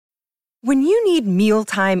When you need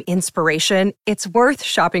mealtime inspiration, it's worth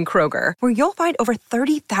shopping Kroger, where you'll find over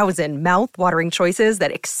 30,000 mouth-watering choices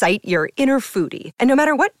that excite your inner foodie. And no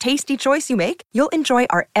matter what tasty choice you make, you'll enjoy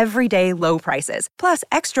our everyday low prices, plus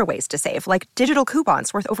extra ways to save, like digital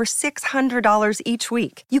coupons worth over $600 each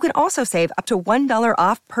week. You can also save up to $1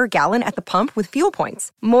 off per gallon at the pump with fuel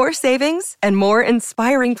points. More savings and more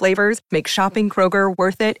inspiring flavors make shopping Kroger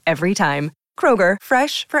worth it every time. Kroger,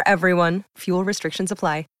 fresh for everyone. Fuel restrictions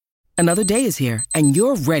apply. Another day is here, and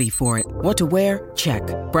you're ready for it. What to wear? Check.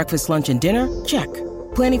 Breakfast, lunch, and dinner? Check.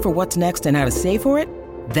 Planning for what's next and how to save for it?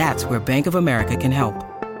 That's where Bank of America can help.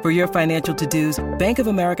 For your financial to-dos, Bank of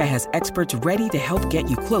America has experts ready to help get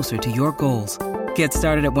you closer to your goals. Get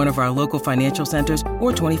started at one of our local financial centers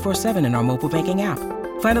or 24/7 in our mobile banking app.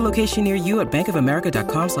 Find a location near you at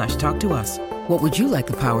bankofamerica.com/talktous. What would you like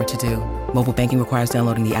the power to do? Mobile banking requires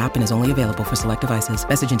downloading the app and is only available for select devices.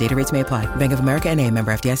 Message and data rates may apply. Bank of America N.A.,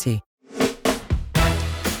 member FDIC.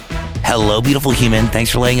 Hello, beautiful human.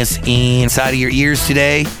 Thanks for letting us inside of your ears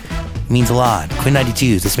today. It means a lot. Quinn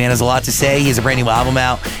XCII. This man has a lot to say. He has a brand new album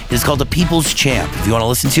out. It is called The People's Champ. If you want to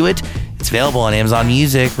listen to it, it's available on Amazon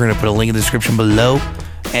Music. We're going to put a link in the description below.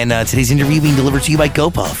 And today's interview being delivered to you by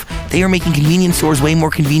GoPuff. They are making convenience stores way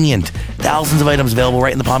more convenient. Thousands of items available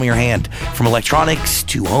right in the palm of your hand. From electronics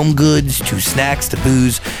to home goods to snacks to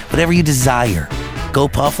booze, whatever you desire.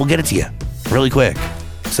 GoPuff will get it to you really quick.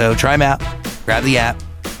 So try them out. Grab the app.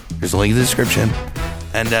 There's a link in the description.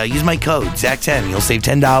 And use my code, ZAC10. You'll save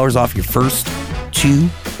 $10 off your first 2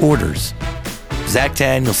 orders.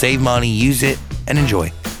 ZAC10, you'll save money, use it, and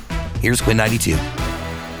enjoy. Here's Quinn XCII.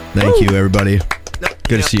 Thank you, everybody.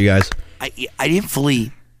 Good to see you guys. I didn't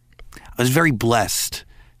fully... I was very blessed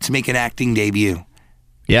to make an acting debut.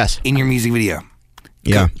 Yes. In your music video.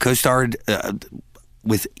 Yeah. Co-starred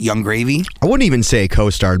with Young Gravy. I wouldn't even say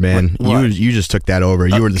co-starred, man. What? You just took that over.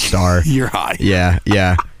 You were the star. You're high. Yeah.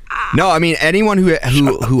 No, I mean, anyone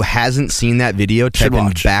who hasn't seen that video, type in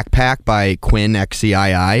Backpack by Quinn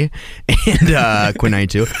XCII and Quinn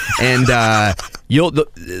XCII, and you'll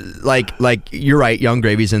like you're right. Young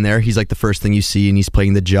Gravy's in there. He's like the first thing you see, and he's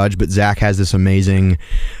playing the judge. But Zach has this amazing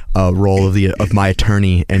role of my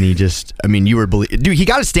attorney, and he just, I mean, dude, he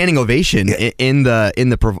got a standing ovation in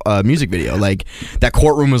the music video. Like, that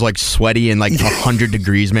courtroom was like sweaty and like 100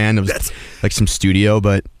 degrees, man. It was like some studio,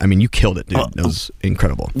 but I mean, you killed it, dude. It was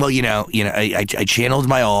incredible. Well, I channeled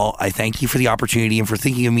my all. I thank you for the opportunity and for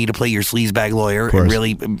thinking of me to play your sleazebag lawyer. It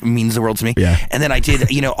really means the world to me. Yeah. And then I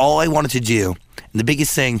did, all I wanted to do, and the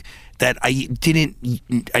biggest thing that I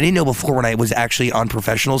didn't know before when I was actually on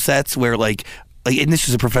professional sets where like, and this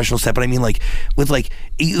was a professional set, but I mean,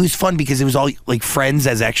 it was fun because it was all like friends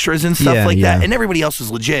as extras and stuff that, and everybody else was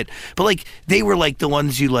legit. But like, they were like the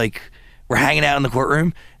ones you like were hanging out in the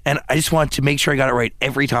courtrum, and I just wanted to make sure I got it right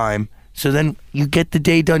every time. So then you get the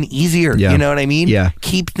day done easier. Yeah. You know what I mean? Yeah.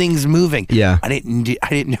 Keep things moving. Yeah. I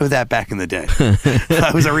didn't know that back in the day.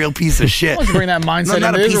 I was a real piece of shit. Let's bring that mindset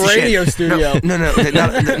into this radio studio. No,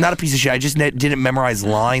 not a piece of shit. I just didn't memorize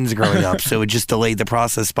lines growing up, so it just delayed the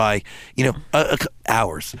process by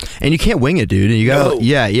hours. And you can't wing it, dude. You got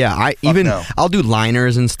I'll do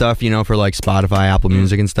liners and stuff, for like Spotify, Apple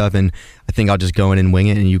Music and stuff, and I think I'll just go in and wing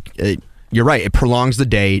it. And you're right. It prolongs the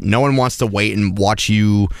day. No one wants to wait and watch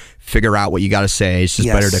you figure out what you got to say. It's just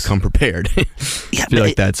better to come prepared. I feel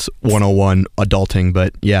like that's 101 adulting,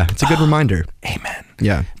 but yeah, it's a good reminder. Amen.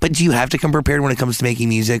 Yeah. But do you have to come prepared when it comes to making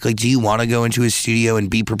music? Like, do you want to go into a studio and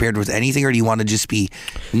be prepared with anything, or do you want to just be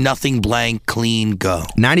nothing, blank, clean, go?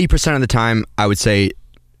 90% of the time, I would say,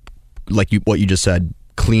 like what you just said,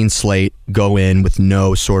 clean slate, go in with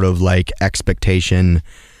no sort of like expectation.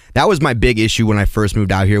 That was my big issue when I first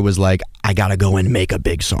moved out here, was like, I gotta go and make a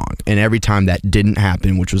big song. And every time that didn't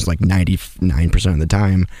happen, which was like 99% of the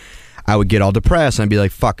time, I would get all depressed and I'd be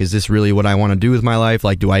like, fuck, is this really what I want to do with my life?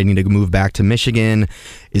 Like, do I need to move back to Michigan?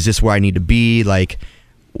 Is this where I need to be? Like,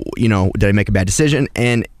 did I make a bad decision?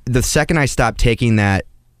 And the second I stopped taking that,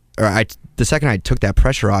 the second I took that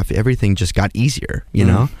pressure off, everything just got easier, you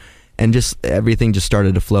know? And just everything just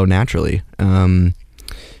started to flow naturally.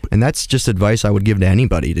 And that's just advice I would give to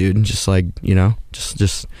anybody, dude. Just like,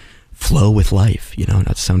 just flow with life, not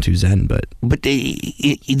to sound too zen, but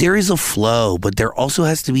there is a flow, but there also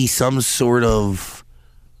has to be some sort of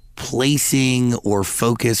placing or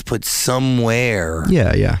focus put somewhere.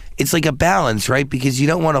 Yeah. It's like a balance, right? Because you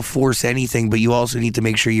don't want to force anything, but you also need to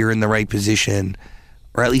make sure you're in the right position,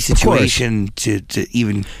 or at least situation to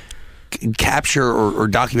even capture or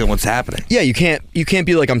document what's happening. Yeah, you can't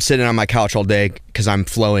be like, I'm sitting on my couch all day because I'm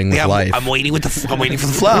flowing with life. I'm waiting for the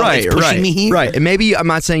flow. Right, it's pushing me here. Right. And maybe I'm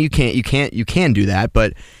not saying you can do that,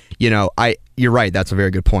 but you're right. That's a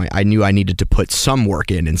very good point. I knew I needed to put some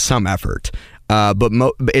work in and some effort. But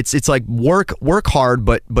it's like work hard,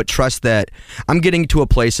 but trust that I'm getting to a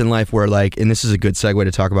place in life where, like, and this is a good segue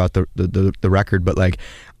to talk about the record, but like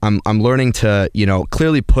I'm learning to, you know,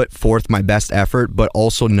 clearly put forth my best effort, but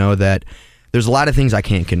also know that there's a lot of things I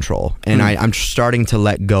can't control, and I'm starting to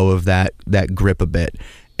let go of that grip a bit.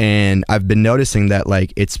 And I've been noticing that,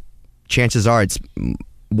 like, chances are it's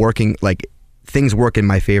working, like, things work in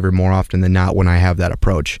my favor more often than not when I have that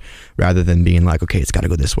approach, rather than being like, okay, it's got to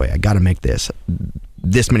go this way. I got to make this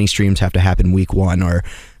many streams have to happen week 1, or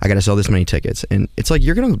I got to sell this many tickets. And it's like,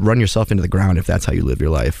 you're going to run yourself into the ground if that's how you live your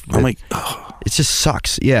life. I'm like, it just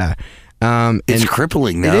sucks. Yeah. It's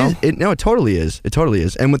crippling now. No, it totally is. It totally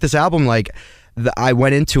is. And with this album, like, I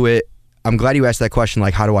went into it, I'm glad you asked that question,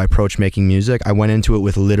 like, how do I approach making music? I went into it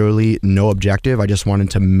with literally no objective. I just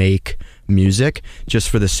wanted to make music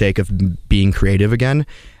just for the sake of being creative again.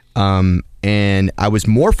 And I was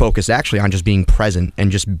more focused actually on just being present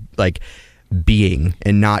and just like being,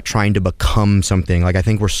 and not trying to become something. Like, I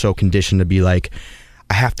think we're so conditioned to be like,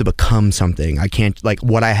 I have to become something. I can't, like,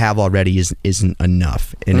 what I have already isn't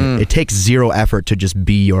enough. And it takes zero effort to just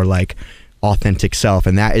be your, like, authentic self.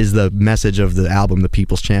 And that is the message of the album, The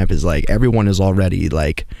People's Champ, is like, everyone is already,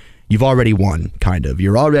 like, you've already won, kind of.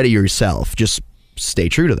 You're already yourself. Just stay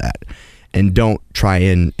true to that. And don't try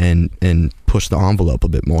and push the envelope a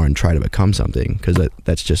bit more and try to become something, because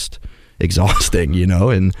that's just exhausting, you know?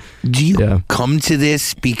 And do you come to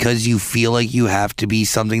this because you feel like you have to be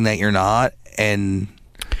something that you're not? And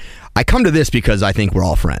I come to this because I think we're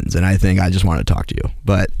all friends, and I think I just want to talk to you.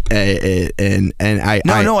 But I mean,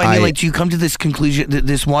 like, do you come to this conclusion,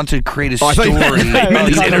 this want to create a story? Yeah.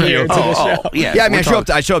 I mean,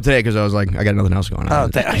 I show up today because I was like, I got nothing else going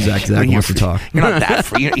on. Zach wants to talk. You're not that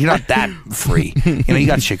free. You're not that free. You know, you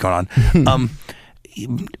got shit going on.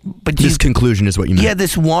 But this conclusion is what you meant. Yeah,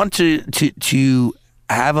 this want to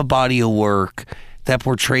have a body of work that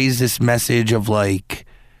portrays this message of, like,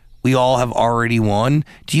 we all have already won.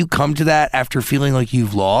 Do you come to that after feeling like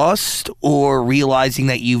you've lost, or realizing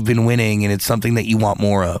that you've been winning and it's something that you want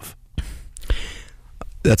more of?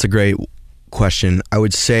 That's a great question. I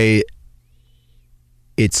would say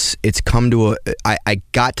it's come to I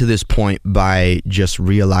got to this point by just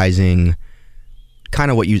realizing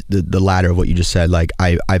kind of what the latter of what you just said. Like,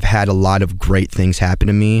 I've had a lot of great things happen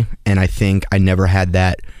to me, and I think I never had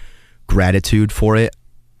that gratitude for it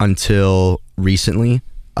until recently.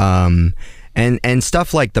 And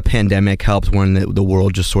stuff like the pandemic helped when the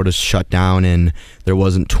world just sort of shut down and there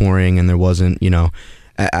wasn't touring and there wasn't, you know,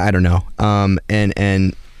 I don't know.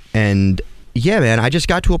 And yeah, man, I just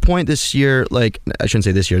got to a point this year, like, I shouldn't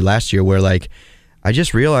say this year, last year, where, like, I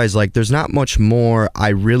just realized, like, there's not much more I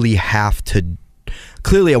really have to.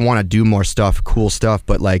 Clearly I want to do more stuff, cool stuff,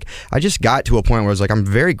 but, like, I just got to a point where I was like, I'm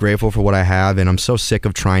very grateful for what I have, and I'm so sick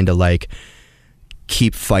of trying to, like,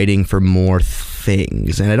 keep fighting for more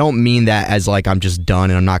things. And I don't mean that as, like, I'm just done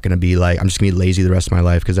and I'm not going to be, like, I'm just going to be lazy the rest of my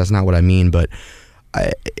life, because that's not what I mean. But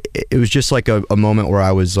it was just like a moment where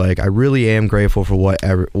I was like, I really am grateful for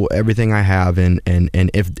everything I have, and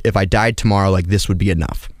if I died tomorrow, like, this would be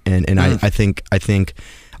enough. And I think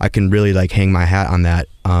I can really, like, hang my hat on that,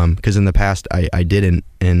 because in the past I didn't,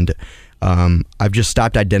 and I've just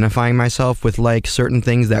stopped identifying myself with, like, certain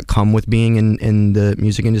things that come with being in the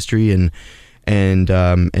music industry, and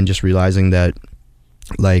just realizing that,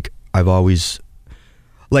 like, I've always,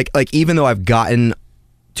 like even though I've gotten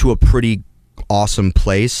to a pretty awesome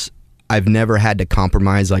place, I've never had to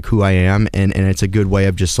compromise, like, who I am, and it's a good way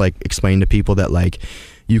of just, like, explaining to people that, like,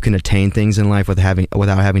 you can attain things in life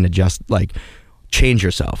without having to just, like, change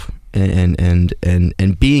yourself, and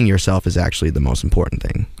being yourself is actually the most important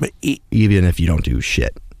thing, even if you don't do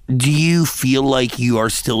shit. Do you feel like you are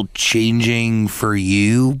still changing for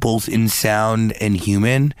you, both in sound and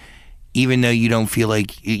human, even though you don't feel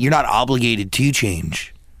like you're not obligated to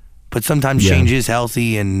change? But sometimes change is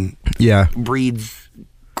healthy and breeds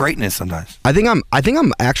greatness sometimes. I think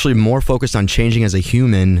I'm actually more focused on changing as a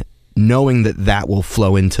human, knowing that will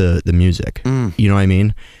flow into the music. You know what I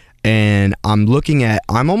mean? And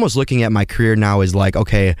I'm almost looking at my career now as, like,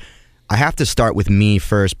 okay, I have to start with me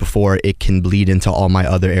first before it can bleed into all my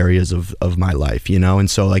other areas of my life, you know? And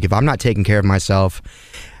so, like, if I'm not taking care of myself,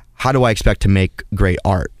 how do I expect to make great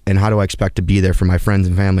art? And how do I expect to be there for my friends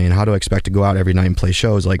and family? And how do I expect to go out every night and play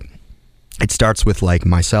shows? Like, it starts with, like,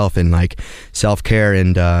 myself and, like, self-care,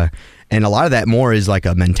 and a lot of that more is, like,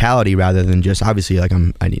 a mentality rather than just, obviously, like,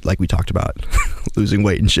 I need, like we talked about, losing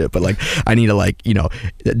weight and shit, but, like, I need to, like, you know,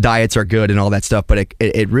 diets are good and all that stuff, but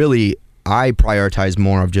it really, I prioritize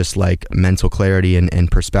more of just, like, mental clarity and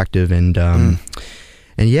perspective, and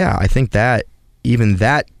yeah, I think that even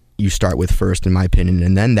that you start with first, in my opinion,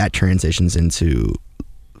 and then that transitions into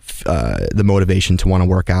the motivation to want to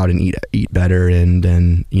work out and eat better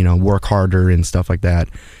and work harder and stuff like that.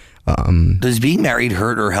 Does being married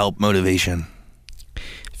hurt or help motivation?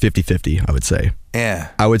 50-50, I would say. Yeah.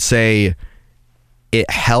 I would say it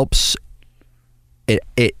helps.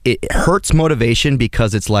 It hurts motivation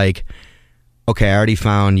because it's like, okay, I already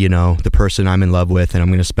found, the person I'm in love with and I'm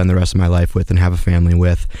going to spend the rest of my life with and have a family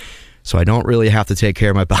with. So I don't really have to take care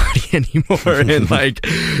of my body anymore. And and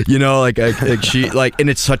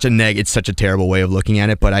it's such a terrible way of looking at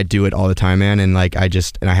it, but I do it all the time, man. And I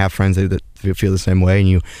have friends that feel the same way, and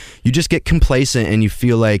you just get complacent and you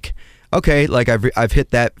feel like, okay, I've hit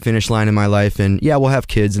that finish line in my life, and yeah, we'll have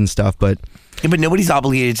kids and stuff, but nobody's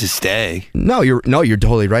obligated to stay. No, you're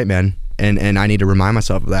totally right, man. And I need to remind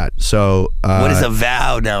myself of that. So what is a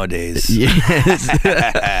vow nowadays? Yes.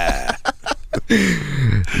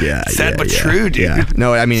 Yeah, sad but true, dude. Yeah.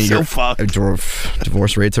 No, I mean, so fucked.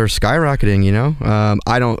 Divorce rates are skyrocketing.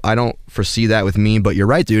 I don't foresee that with me, but you're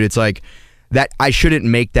right, dude. It's like that. I shouldn't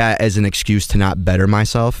make that as an excuse to not better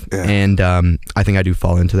myself, and I think I do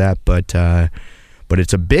fall into that. But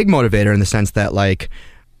it's a big motivator in the sense that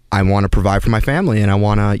I want to provide for my family, and I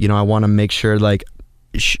want to make sure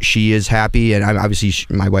she is happy, and obviously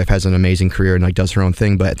my wife has an amazing career and does her own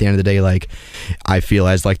thing, but at the end of the day, I feel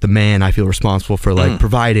as the man, I feel responsible for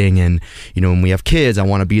providing, and when we have kids, I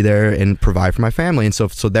want to be there and provide for my family, and so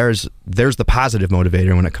there's the positive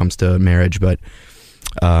motivator when it comes to marriage, but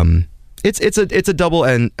it's a double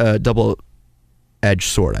edged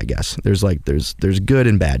sword, I guess. There's good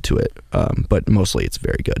and bad to it, but mostly it's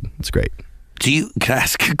very good. It's great. Can I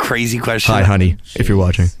ask a crazy question? Hi, honey, if you're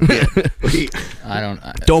watching.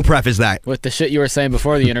 Don't preface that. With the shit you were saying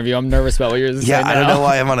before the interview, I'm nervous about what you're saying. Yeah, I don't know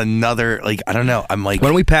why I'm on another, I don't know. I'm why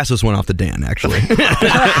don't we pass this one off to Dan, actually?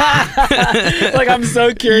 I'm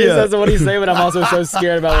so curious as to what he's saying, but I'm also so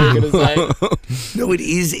scared about what you're going to say. No, it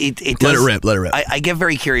is. It does. Let it rip. I get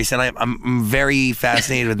very curious, and I'm very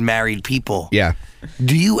fascinated with married people. Yeah.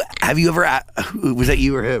 Have you ever, was that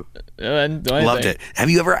you or him? Loved it. Have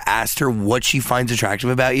you ever asked her what she finds attractive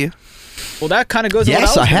about you? Well, that kind of goes to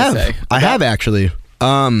yes, what I was going to say. I have actually.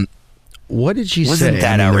 What did she say? Wasn't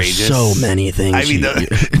that outrageous? There's so many things. I mean,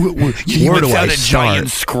 you whipped out a giant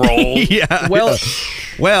scroll. Yeah. Well,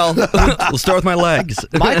 we'll start with my legs.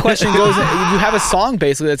 My question goes, you have a song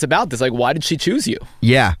basically that's about this. Why did she choose you?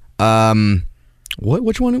 Yeah.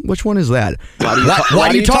 Which one is that? Why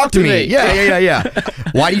do you talk to me? Yeah.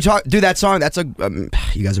 Why do you talk? Dude, that song. That's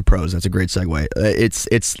you guys are pros. That's a great segue.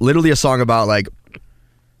 It's literally a song about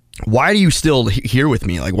why are you still here with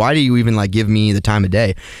me? Why do you even give me the time of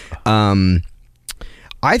day? I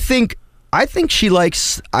think she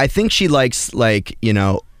likes. If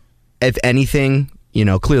anything.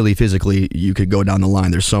 Clearly physically you could go down the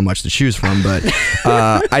line. There's so much to choose from, but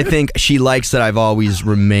I think she likes that I've always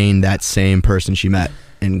remained that same person she met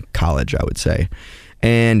in college, I would say.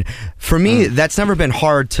 And for me, that's never been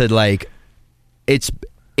hard to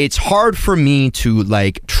it's hard for me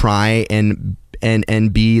to try and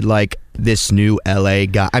be this new LA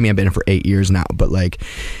guy. I mean, I've been here for 8 years now, but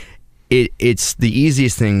it's the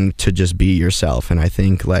easiest thing to just be yourself. And I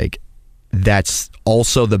think that's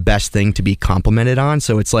also the best thing to be complimented on.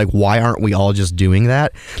 So it's why aren't we all just doing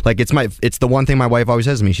that? It's the one thing my wife always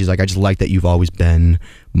says to me. She's like, I just like that you've always been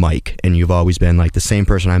Mike, and you've always been the same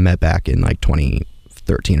person I met back in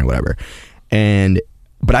 2013 or whatever.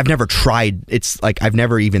 But I've never tried. It's I've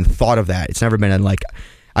never even thought of that. It's never been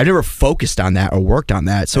I've never focused on that or worked on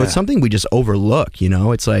that. So it's something we just overlook.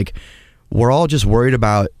 It's we're all just worried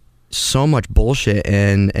about so much bullshit,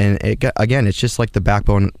 and again, it's just the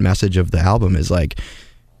backbone message of the album is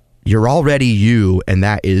you're already you, and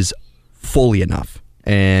that is fully enough,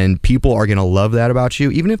 and people are gonna love that about you,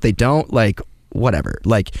 even if they don't. Whatever,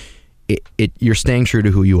 you're staying true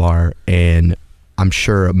to who you are, and I'm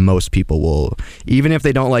sure most people will, even if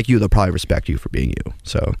they don't like you, they'll probably respect you for being you.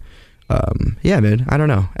 So yeah, man, I don't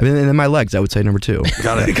know. I mean, and then my legs, I would say number 2.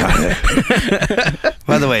 Got it.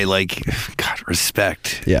 By the way, God,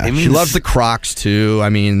 respect. Yeah, she loves the Crocs too. I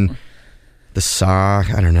mean, the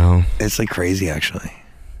sock, I don't know. It's crazy, actually.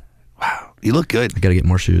 Wow, you look good. I gotta get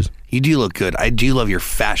more shoes. You do look good. I do love your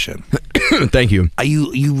fashion. Thank you.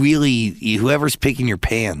 You really, whoever's picking your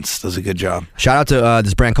pants does a good job. Shout out to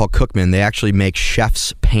this brand called Cookman. They actually make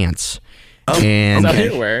chef's pants. Oh, and is that what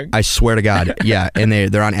you're wearing? I swear to God, yeah. And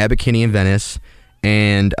they're on Abercrombie in Venice.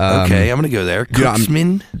 And okay, I'm gonna go there.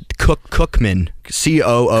 Cookman, Cookman,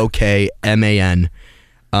 COOKMAN.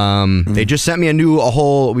 They just sent me a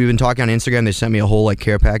whole. We've been talking on Instagram. They sent me a whole like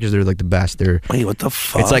care package. They're like the best. Wait, what the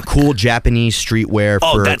fuck? It's like cool Japanese streetwear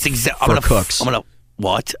for cooks.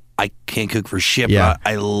 What? I can't cook for shit. Yeah.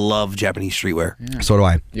 But I love Japanese streetwear. Yeah. So do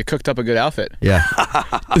I. You cooked up a good outfit. Yeah.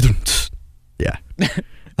 Yeah.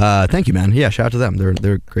 Thank you, man. Yeah, shout out to them.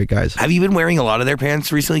 They're great guys. Have you been wearing a lot of their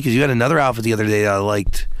pants recently? Because you had another outfit the other day that I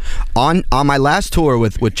liked. On my last tour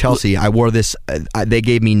with Chelsea, I wore this. They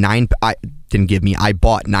gave me 9. I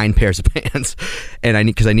bought 9 pairs of pants, and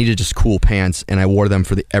because I needed just cool pants, and I wore them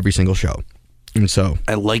for every single show. And so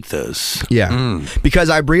I like those. Yeah, because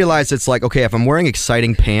I realized it's like, okay, if I'm wearing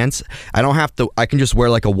exciting pants, I don't have to. I can just wear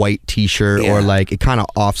like a white T-shirt or like it kind of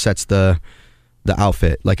offsets the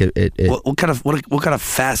outfit. Like it. What kind of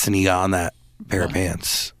fasten you got on that pair of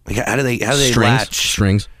pants? Like how do they latch?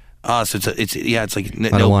 Strings. So it's like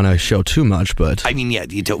I don't want to show too much, but I mean, yeah,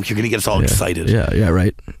 you're gonna get us all excited. Yeah,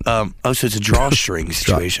 right. So it's a drawstring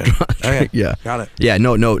situation. Okay. Yeah, got it. Yeah,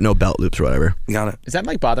 no belt loops or whatever. Got it. Is that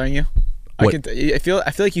mic bothering you? What? I feel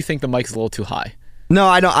like you think the mic's a little too high. No,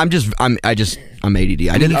 I don't. I'm ADD.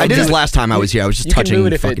 I did this last time I was here. I was just touching You can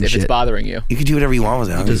move fucking it if shit. it's bothering you. You can do whatever you want with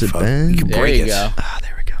it. Does it bend? You can There break you it. go. Ah,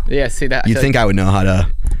 there we go. Yeah, see that? You'd think I would know how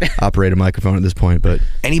to operate a microphone at this point, but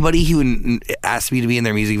Anybody who would ask me to be in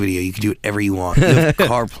their music video, you can do whatever you want. You have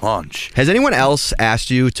carte blanche. has anyone else asked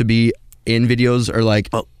you to be in videos or like?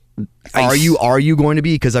 Well, are you going to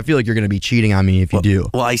be? Because I feel like you're going to be cheating on me if you do.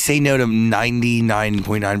 Well, I say no to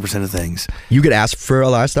 99.9% of things. You get asked for a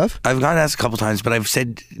lot of stuff. I've gotten asked a couple times, but I've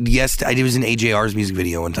said yes. I was in AJR's music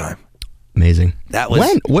video one time. Amazing. That was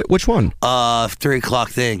when? Which one? 3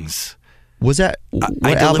 o'clock things. Was that? What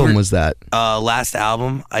I album delivered- was that? Last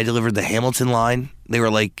album, I delivered the Hamilton line. They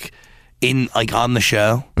were like on the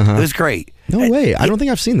show. It was great. No way. I don't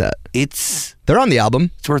think I've seen that. They're on the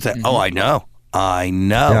album. It's worth it. Oh, I know.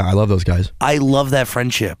 Yeah, I love those guys. I love that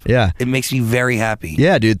friendship. Yeah. It makes me very happy.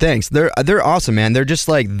 Yeah, dude, thanks. They're awesome, man. They're just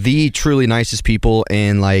like the truly nicest people,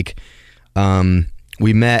 and like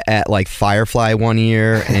we met at like Firefly one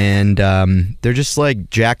year, and they're just like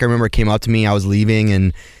Jack. I remember came up to me. I was leaving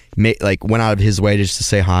and went out of his way just to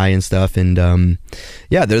say hi and stuff. And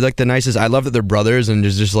yeah, they're like the nicest. I love that they're brothers, and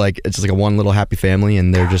there's just like it's just like a one little happy family,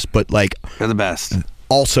 and they're just they're the best.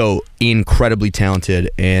 Also incredibly talented,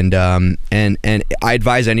 and I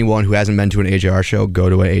advise anyone who hasn't been to an AJR show, go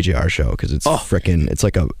to an AJR show because it's it's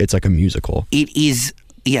like a musical. It is.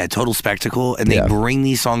 Yeah, total spectacle, and they bring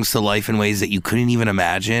these songs to life in ways that you couldn't even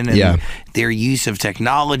imagine. And their use of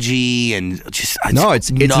technology and just it's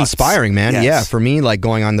inspiring, man. Yes. Yeah, for me, like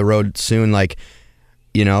going on the road soon, like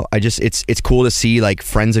it's cool to see like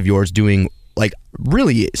friends of yours doing like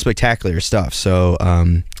really spectacular stuff. So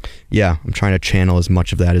yeah, I'm trying to channel as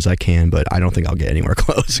much of that as I can, but I don't think I'll get anywhere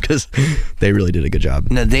close because they really did a good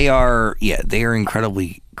job. No, they are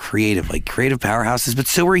incredibly creative, like creative powerhouses, but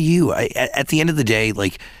so are you. At the end of the day,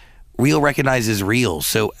 like real recognizes real.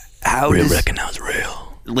 So how recognize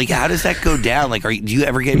real. Like how does that go down? Like do you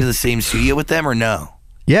ever get into the same studio with them or no?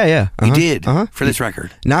 Yeah. You did for this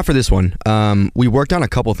record. Not for this one. We worked on a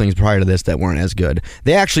couple things prior to this that weren't as good.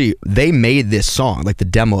 They made this song, like the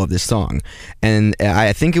demo of this song, and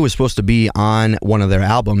I think it was supposed to be on one of their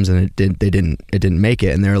albums, and it didn't make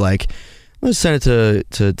it. And they're like, let's send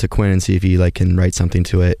it to Quinn and see if he like can write something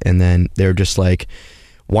to it. And then they're just like,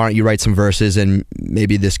 why don't you write some verses, and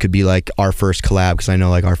maybe this could be like our first collab, because I know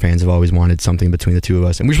like our fans have always wanted something between the two of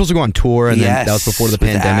us. And we were supposed to go on tour, and then that was before the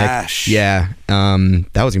pandemic. Ash. Yeah,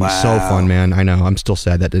 that was gonna be so fun, man. I know. I'm still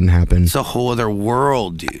sad that didn't happen. It's a whole other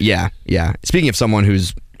world, dude. Yeah. Speaking of someone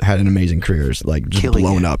who's had an amazing career, like just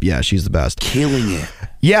blown up. Yeah, she's the best. Killing it.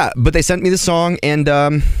 Yeah, but they sent me the song and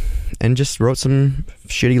just wrote some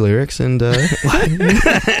shitty lyrics, and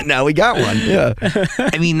now we got one. Yeah.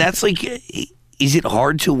 I mean, that's like. Is it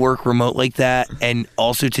hard to work remote like that, and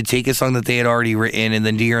also to take a song that they had already written and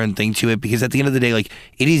then do your own thing to it? Because at the end of the day, like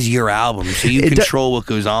it is your album, so you control what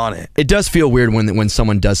goes on it. It does feel weird when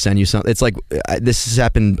someone does send you something. It's like this has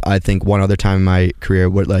happened, I think, one other time in my career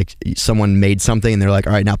where like someone made something and they're like,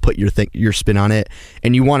 all right, now put your spin on it,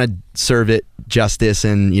 and you want to serve it justice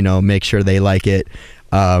and make sure they like it.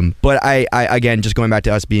 But I again, just going back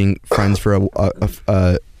to us being friends for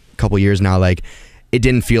a couple years now, like. It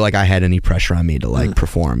didn't feel like I had any pressure on me to like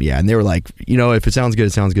perform. Yeah. And they were like, if it sounds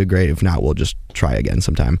good, great. If not, we'll just try again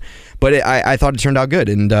sometime. But I thought it turned out good.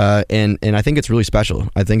 And I think it's really special.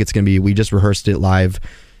 I think it's going to be, we just rehearsed it live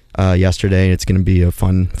yesterday. It's going to be a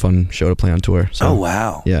fun show to play on tour. So, oh,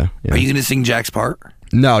 wow. Yeah. Are you going to sing Jack's part?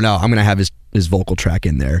 No, I'm going to have his vocal track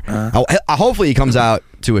in there. Hopefully he comes out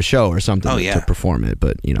to a show or something to perform it,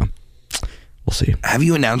 but we'll see. Have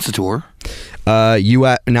you announced the tour?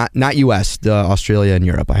 US, not US, Australia and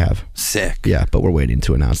Europe I have. Sick. Yeah, but we're waiting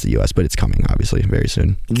to announce the US, but it's coming obviously very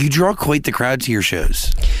soon. You draw quite the crowd to your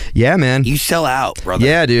shows. Yeah, man. You sell out, brother.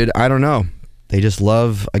 Yeah, dude. I don't know. They just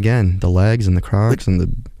love, again, the legs and the Crocs and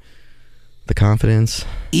the confidence.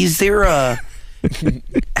 Is there a...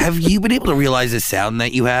 have you been able to realize the sound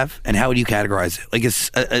that you have, and how would you categorize it? Like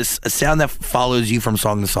a sound that follows you from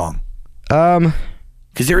song to song?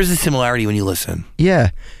 Because there is a similarity when you listen.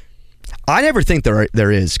 Yeah. I never think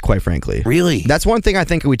there is, quite frankly. Really? That's one thing I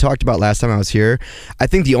think we talked about last time I was here. I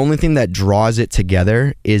think the only thing that draws it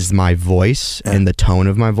together is my voice and the tone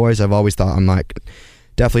of my voice. I've always thought I'm like...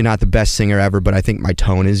 definitely not the best singer ever, but I think my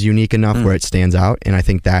tone is unique enough where it stands out, and I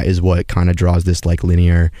think that is what kind of draws this like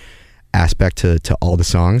linear aspect to all the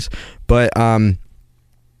songs. But I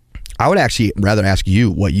would actually rather ask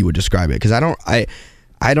you what you would describe it, because I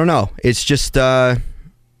don't know. It's just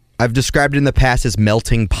I've described it in the past as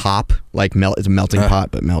melting pop, like it's a melting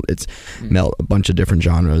pot, but it's a bunch of different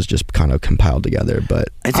genres just kind of compiled together. But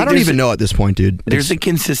I don't even know at this point, dude. There's a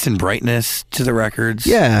consistent brightness to the records.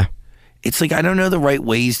 Yeah. It's like I don't know the right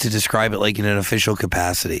ways to describe it, like in an official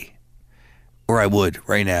capacity, or I would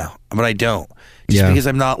right now, but I don't. Just because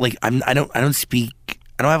I'm not like I don't speak.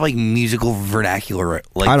 I don't have like musical vernacular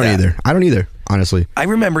like I that. I don't either. Honestly, I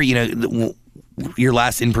remember your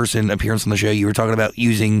last in-person appearance on the show. You were talking about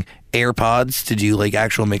using AirPods to do like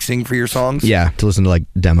actual mixing for your songs. Yeah, to listen to like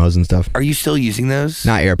demos and stuff. Are you still using those?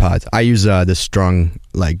 Not AirPods. I use the Strung,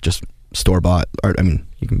 like just store bought. Or I mean,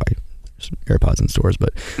 you can buy AirPods in stores,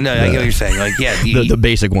 but no, I get what you're saying. Like, yeah, the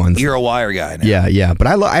basic ones. You're a wire guy now. Yeah, but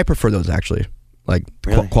I prefer those actually, like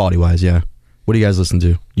really? Quality wise. Yeah. What do you guys listen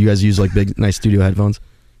to? You guys use like big, nice studio headphones?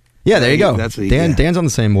 Yeah, there you go. That's what Dan's on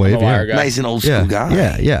the same wave. I'm a wire guy. Nice and old school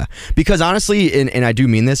guy. Yeah. Because honestly, and I do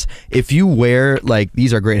mean this, if you wear like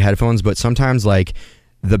these are great headphones, but sometimes like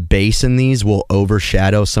the bass in these will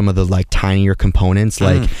overshadow some of the like tinier components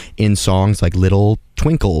like in songs, like little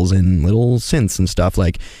twinkles and little synths and stuff.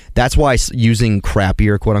 Like that's why using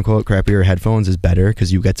crappier, quote unquote crappier headphones is better,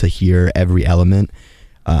 because you get to hear every element.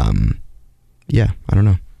 Yeah, I don't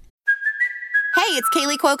know. Hey, it's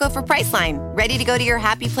Kaylee Cuoco for Priceline. Ready to go to your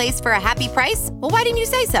happy place for a happy price? Well, why didn't you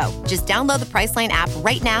say so? Just download the Priceline app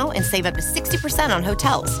right now and save up to 60% on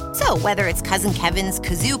hotels. So whether it's Cousin Kevin's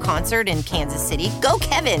Kazoo Concert in Kansas City, go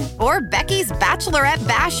Kevin, or Becky's Bachelorette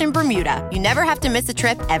Bash in Bermuda, you never have to miss a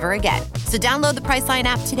trip ever again. So download the Priceline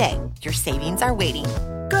app today. Your savings are waiting.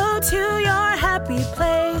 Go to your happy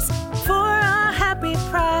place for a happy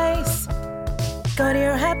price. Go to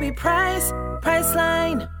your happy price,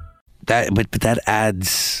 Priceline. But that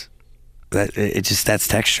adds that that's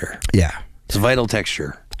texture. Yeah, it's vital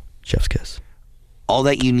texture. Chef's kiss. All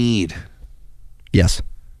that you need. Yes.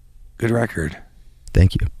 Good record.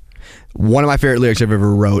 Thank you. One of my favorite lyrics I've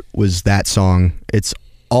ever wrote was that song. It's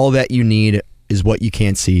all that you need is what you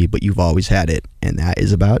can't see, but you've always had it, and that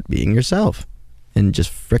is about being yourself, and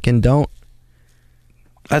just frickin' don't.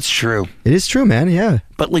 That's true. It is true, man. Yeah.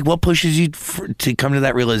 But like, what pushes you to come to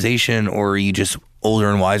that realization, or are you just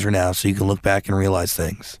older and wiser now, so you can look back and realize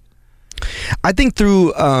things? I think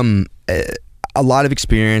through a lot of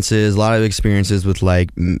experiences with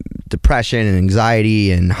like depression and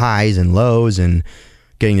anxiety and highs and lows, and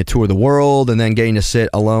getting to tour the world and then getting to sit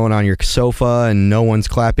alone on your sofa and no one's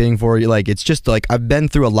clapping for you. Like, it's just like I've been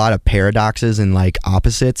through a lot of paradoxes and like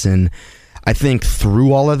opposites, and I think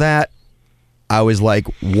through all of that, I was like,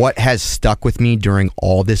 what has stuck with me during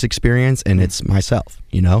all this experience? And it's myself,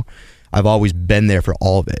 you know? I've always been there for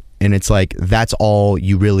all of it. And it's like, that's all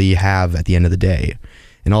you really have at the end of the day.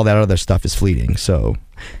 And all that other stuff is fleeting. So,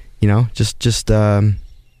 you know, just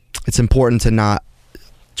it's important to not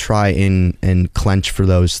try and clench for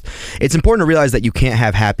those. It's important to realize that you can't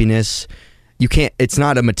have happiness. You can't, it's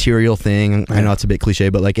not a material thing. I know it's a bit cliche,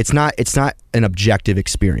 but like, it's not an objective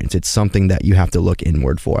experience. It's something that you have to look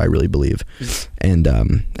inward for, I really believe. And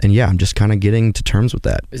yeah, I'm just kind of getting to terms with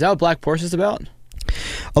that. Is that what Black Porsche is about?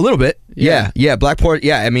 A little bit. Yeah. Black Porsche.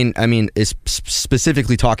 Yeah. I mean, it's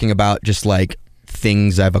specifically talking about just like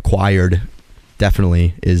things I've acquired.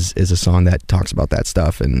 Definitely is a song that talks about that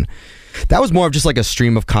stuff. And that was more of just like a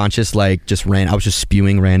stream of conscious, like just I was just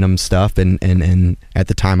spewing random stuff. And at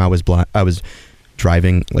the time I was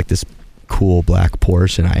driving like this cool black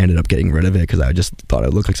Porsche, and I ended up getting rid of it because I just thought I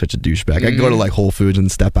looked like such a douchebag. I'd go to like Whole Foods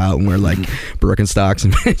and step out and wear like Birkenstocks,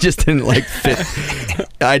 and it just didn't like fit.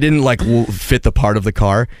 I didn't like fit the part of the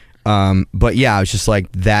car. But yeah, I was just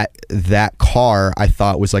like that car I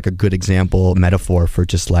thought was like a good metaphor for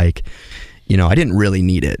just like, you know, I didn't really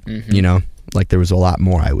need it, you know, like there was a lot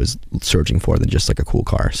more I was searching for than just like a cool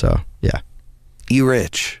car. So yeah. You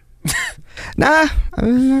rich? Nah,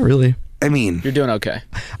 not really. I mean, You're doing okay.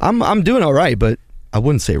 I'm doing all right, but I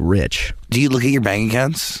wouldn't say rich. do you look at your bank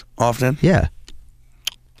accounts often? Yeah,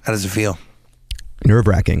 How does it feel?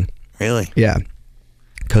 nerve-wracking. Really? Yeah,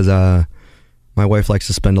 because my wife likes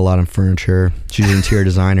to spend a lot on furniture. She's an interior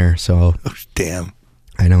designer, so Oh, damn.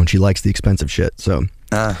 I know, and she likes the expensive shit. So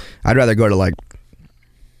I'd rather go to like,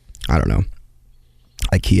 I don't know,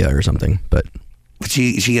 IKEA or something. But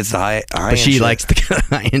She gets the high but she shit. likes the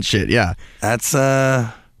high-end shit. Yeah, That's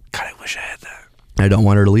God, I wish I had that. I don't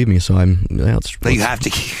want her to leave me, so let's No, you have to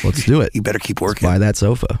keep. let's do it. You better keep working. buy that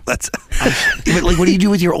sofa. Let's. But like, what do you do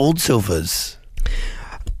with your old sofas?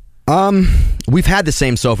 We've had the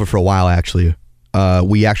same sofa for a while, actually.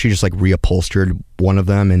 We actually just like reupholstered one of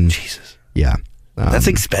them, and Jesus, yeah, that's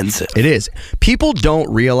expensive. it is. People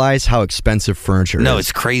don't realize how expensive furniture is. No,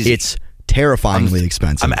 it's crazy. It's terrifyingly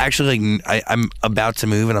expensive. I'm actually like, I'm about to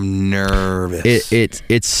move and I'm nervous.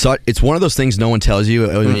 It's one of those things no one tells you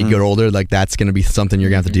when you get older. Like that's going to be something you're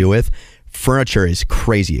going to have to deal with. Furniture is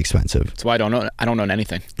crazy expensive. That's why I don't own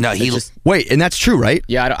anything. No, It's just, Wait, and that's true, right?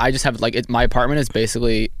 yeah, I just have like my apartment is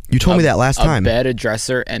basically. You told me that last time. A bed, a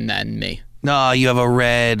dresser, and then me. No, you have a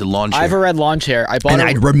red lawn chair. I have a red lawn chair. I bought And it.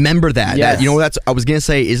 I remember that. Yes. You know, I was going to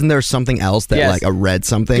say, isn't there something else that Yes. like a red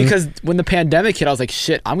something? Because when the pandemic hit, I was like,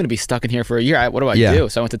 shit, I'm going to be stuck in here for a year. What do I Yeah. do?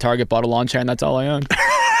 So I went to Target, bought a lawn chair, and that's all I own.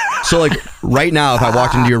 So like right now, if I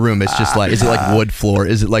walked into your room, it's just like, is it like wood floor?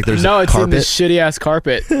 Is it like there's No, a it's in carpet? this shitty ass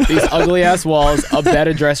carpet. These ugly ass walls, a bed,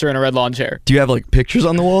 a dresser, and a red lawn chair. Do you have like pictures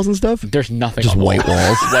on the walls and stuff? There's nothing. Just on the white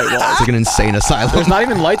walls. White walls. It's like an insane asylum. There's not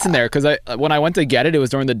even lights in there because when I went to get it, it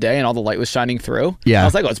was during the day and all the light was shining through. Yeah. I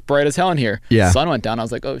was like, oh, it's bright as hell in here. Yeah. The sun went down. I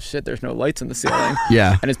was like, oh shit, there's no lights in the ceiling.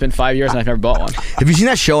 Yeah. And it's been 5 years and I've never bought one. Have you seen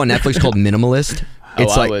that show on Netflix called Minimalist?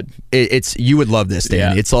 It's I like would. It's you would love this,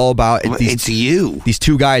 Dan. Yeah. It's all about It's you. these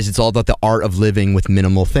two guys. It's all about the art of living with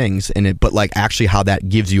minimal things, but like actually how that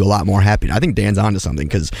gives you a lot more happiness. I think Dan's onto something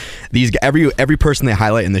because these every person they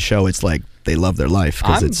highlight in the show, it's like they love their life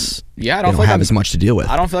because it's I they don't don't feel like have I'm as much to deal with.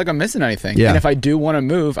 I don't feel like I'm missing anything. Yeah. And if I do want to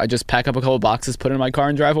move, I just pack up a couple boxes, put it in my car,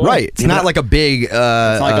 and drive away. Right. It's not like a big. It's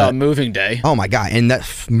not like a moving day. Oh my god! And that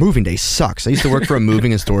moving day sucks. I used to work for a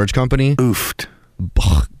moving and storage company. Oofed.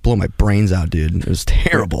 Blow my brains out, dude. It was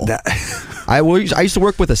terrible. I used to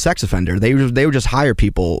work with a sex offender. They would just hire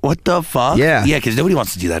people. What the fuck? Yeah. Yeah, because nobody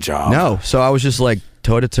wants to do that job. No, so I was just like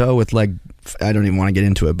toe to toe with like I don't even want to get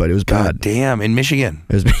into it, but it was God bad. damn. In Michigan.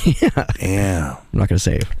 It was yeah. Damn. I'm not gonna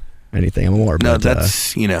say anything more. No, but,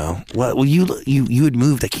 that's well, you had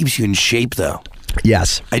moved. That keeps you in shape though.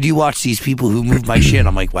 yes, I do watch these people who move my shit.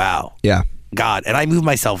 I'm like, wow. yeah. God, and I moved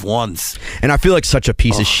myself once. And I feel like such a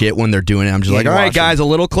piece of shit when they're doing it. I'm just Yeah, like, you're all right, watching. guys, a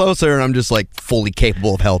little closer, and I'm just like fully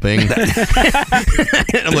capable of helping.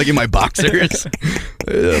 I'm like in my boxers.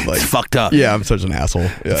 I'm like, It's fucked up. yeah, I'm such an asshole.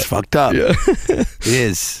 Yeah, It's fucked up. Yeah. It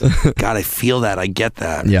is. God, I feel that. I get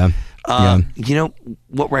that. yeah. You know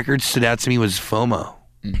what record stood out to me was FOMO.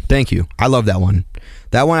 Thank you. I love that one.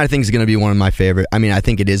 That one I think is going to be one of my favorite. I mean, I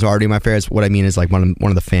think it is already my favorite. What I mean is like one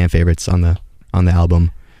of the fan favorites on the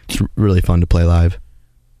album. It's really fun to play live.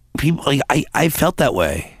 People like I felt that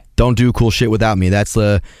way. Don't do cool shit without me. That's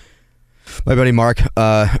my buddy Mark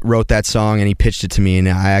wrote that song and he pitched it to me, and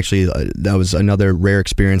I actually that was another rare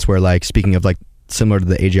experience where, like, speaking of like similar to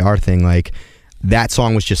the AJR thing, like that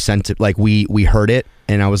song was just sent to, like, we heard it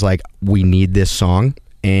and I was like, we need this song,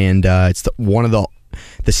 and it's one of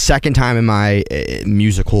the second time in my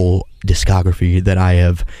musical discography that I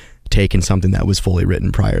have taken something that was fully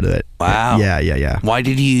written prior to that. Wow. Yeah. Why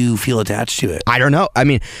did you feel attached to it? I don't know. I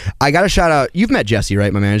mean, I got to shout out. You've met Jesse,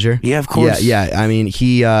 right, my manager? Yeah, of course. Yeah. I mean,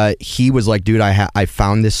 he was like, dude, I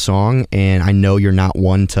found this song, and I know you're not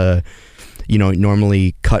one to,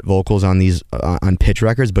 normally cut vocals on these on pitch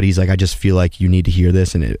records, but he's like, I just feel like you need to hear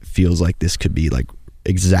this, and it feels like this could be like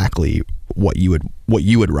exactly what you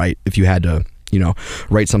would write if you had to,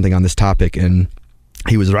 write something on this topic. And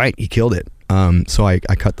he was right. He killed it. So I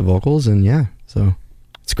cut the vocals, and yeah, so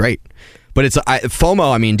it's great. But it's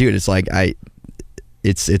FOMO. I mean, dude, it's like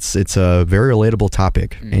it's a very relatable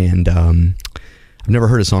topic, and I've never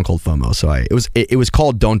heard a song called FOMO. So it was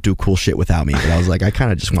called "Don't Do Cool Shit Without Me," but I was like, I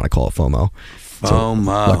kind of just want to call it FOMO. So FOMO.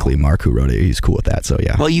 luckily, Mark, who wrote it, he's cool with that. So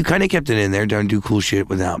yeah. Well, you kind of kept it in there. Don't do cool shit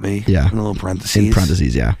without me. Yeah. In a little parentheses. In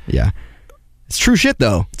parentheses, yeah. It's true shit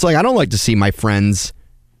though. It's like I don't like to see my friends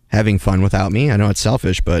having fun without me. I know it's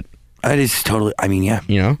selfish, but It is totally. I mean, yeah.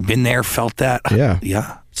 Been there, felt that. Yeah.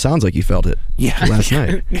 Yeah. Sounds like you felt it. Yeah. Last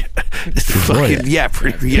night. It's fucking, yeah.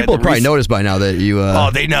 People have probably noticed by now that you.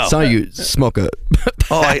 they know. Some of you smoke a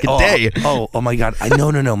pack a day. Oh my God.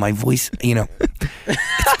 No. My voice.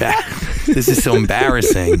 It's bad. This is so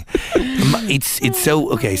embarrassing. It's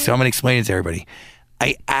so okay. So I'm gonna explain it to everybody.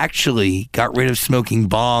 I actually got rid of smoking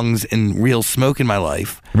bongs and real smoke in my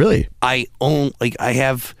life. Really? I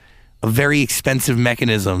have a very expensive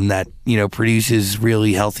mechanism that, produces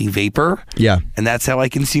really healthy vapor. Yeah. And that's how I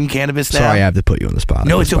consume cannabis now. Sorry, I have to put you on the spot.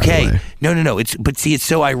 No, it's okay. No. But see, it's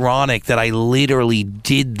so ironic that I literally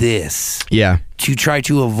did this. Yeah. To try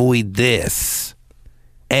to avoid this.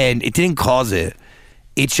 And it didn't cause it.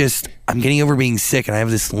 It's just, I'm getting over being sick and I have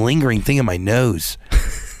this lingering thing in my nose.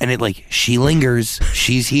 And she lingers,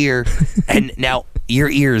 she's here. And now your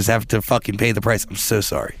ears have to fucking pay the price. I'm so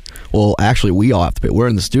sorry. Well, actually, we all have to pay. We're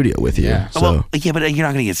in the studio with you. Yeah. So. Well, yeah, but you're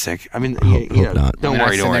not going to get sick. I mean, hope not. Don't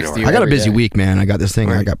worry. I got a busy week, man. I got this thing.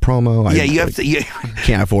 Right. I got promo. Yeah, you have to.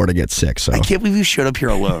 Can't afford to get sick. So I can't believe you showed up here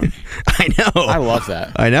alone. I know. I love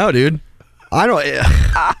that. I know, dude. I don't.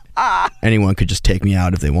 Anyone could just take me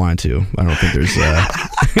out if they wanted to. I don't think there's.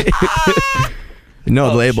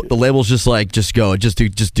 No, the label's just just go, just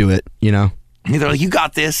do it. They're like, you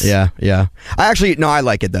got this. Yeah. I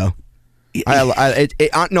like it though.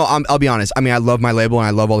 I'll be honest. I mean, I love my label and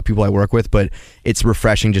I love all the people I work with, but it's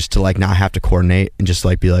refreshing just to not have to coordinate and just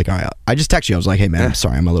be like, all right. I just text you. I was like, hey man, I'm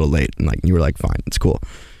sorry, I'm a little late, and you were like, fine, it's cool.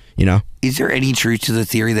 Is there any truth to the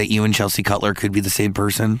theory that you and Chelsea Cutler could be the same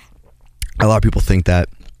person? A lot of people think that.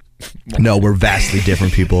 No, we're vastly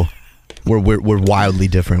different people. We're wildly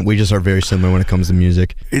different. We just are very similar when it comes to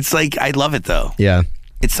music. It's I love it though. Yeah.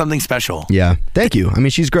 It's something special. Yeah. Thank you. I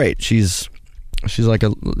mean, she's great. She's like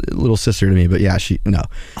a little sister to me, but yeah, no.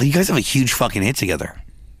 Well, you guys have a huge fucking hit together.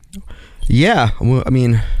 Yeah. Well, I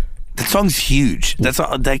mean, that song's huge.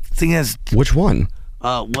 That thing has. Which one?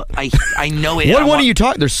 I know it. What one are you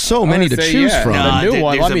talking? There's so many to choose from. The new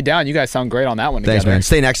one, Let Me Down. You guys sound great on that one. Thanks, together. man.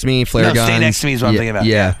 Stay Next to Me, Flare Guns. Stay Next to Me is what I'm thinking about.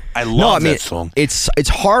 Yeah. I love that song. It's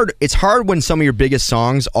hard. It's hard when some of your biggest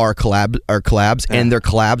songs are collabs, and they're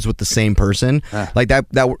collabs with the same person.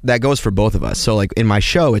 That goes for both of us. So in my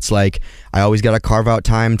show, it's I always got to carve out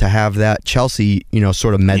time to have that Chelsea,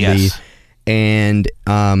 sort of medley, yes. And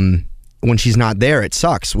when she's not there, it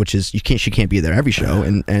sucks. Which is she can't be there every show,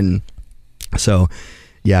 and so.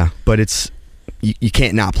 Yeah, but you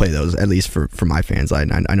can't not play those, at least for my fans. I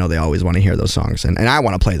know they always want to hear those songs, and I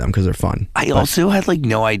want to play them because they're fun. I also had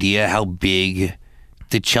no idea how big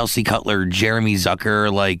the Chelsea Cutler, Jeremy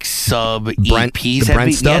Zucker sub EPs the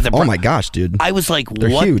Brent stuff. Yeah, oh my gosh, dude! I was like,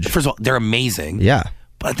 they're what? Huge. First of all, they're amazing. Yeah.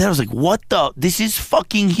 But then I was like, what the? This is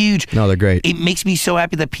fucking huge. No, they're great. It makes me so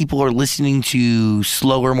happy that people are listening to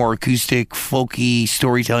slower, more acoustic, folky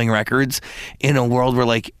storytelling records in a world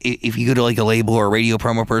where, if you go to a label or a radio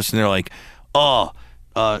promo person, they're like,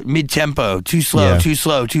 mid-tempo, too slow, too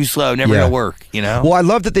slow, never gonna work, Well, I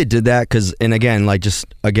love that they did that because, and again,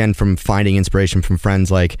 from finding inspiration from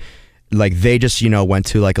friends, they just went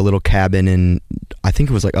to a little cabin in, I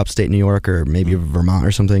think it was upstate New York or maybe Vermont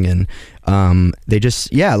or something, and they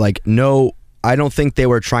just I don't think they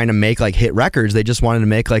were trying to make hit records. They just wanted to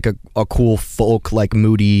make a cool folk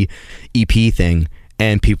moody EP thing,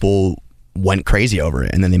 and people went crazy over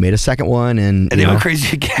it, and then they made a second one, and they went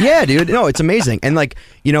crazy again. Yeah, dude. No, it's amazing. And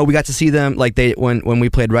we got to see them they when we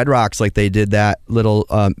played Red Rocks, they did that little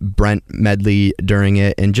Brent medley during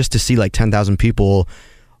it, and just to see 10,000 people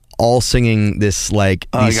all singing this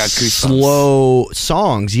these slow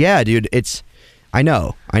songs. Yeah, dude. I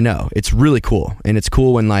know. It's really cool, and it's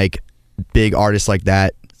cool when big artists like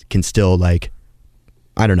that can still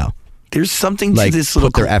I don't know. There's something to this little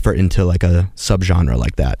put their effort into a subgenre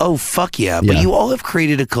like that. Oh fuck yeah! But you all have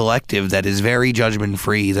created a collective that is very judgment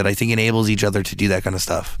free that I think enables each other to do that kind of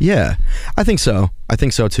stuff. Yeah, I think so. I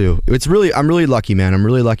think so too. I'm really lucky, man. I'm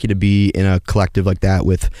really lucky to be in a collective like that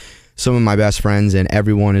with some of my best friends, and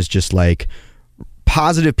everyone is just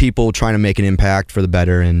positive people trying to make an impact for the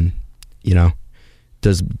better, and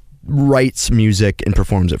writes music and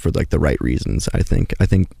performs it for the right reasons. I think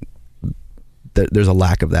that there's a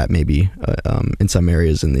lack of that maybe in some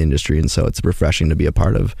areas in the industry, and so it's refreshing to be a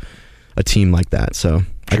part of a team like that. So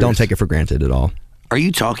I don't take it for granted at all. Are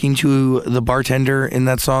you talking to the bartender in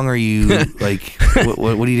that song? Or are you what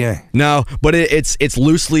are you doing? No, but it's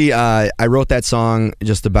loosely. I wrote that song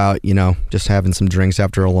just about just having some drinks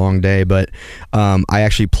after a long day. But I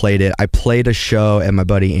actually played it. I played a show at my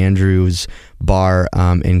buddy Andrew's bar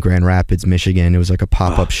in Grand Rapids, Michigan. It was a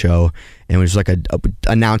pop-up show, and it was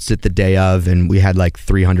announced it the day of, and we had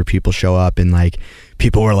 300 people show up, and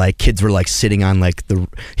people were kids were sitting on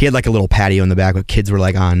he had a little patio in the back, but kids were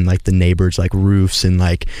on the neighbors roofs and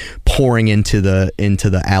pouring into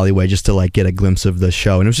the alleyway just to get a glimpse of the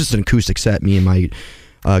show. And it was just an acoustic set. Me and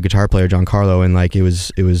guitar player Giancarlo, and like it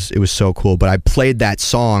was so cool. But I played that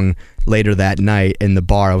song later that night in the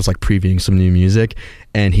bar. I was like previewing some new music,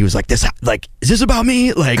 and he was like, "This, like, is this about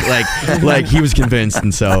me?" Like he was convinced.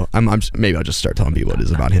 And so I'm maybe I'll just start telling people it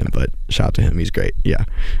is about him. But shout out to him, he's great. Yeah.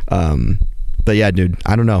 But yeah, dude,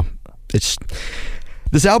 I don't know.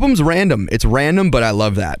 This album's random. It's random, but I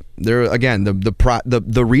love that. There again,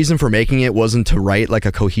 the reason for making it wasn't to write like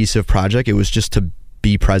a cohesive project. It was just to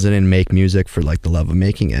be present and make music for like the love of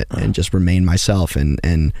making it, and just remain myself,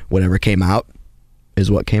 and whatever came out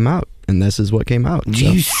is what came out, and this is what came out. Do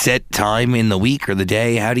you set time in the week or the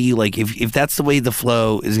day? How do you like if that's the way the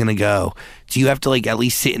flow is gonna go? Do you have to like at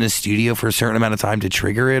least sit in a studio for a certain amount of time to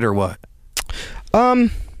trigger it, or what?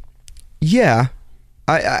 Yeah.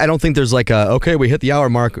 I don't think there's like okay, we hit the hour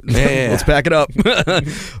mark, let's pack it up.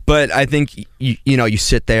 But I think you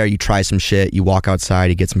sit there, you try some shit, you walk outside,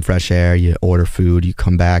 you get some fresh air, you order food, you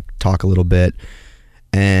come back, talk a little bit,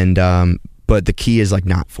 and but the key is like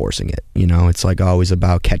not forcing it. It's like always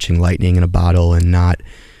about catching lightning in a bottle and not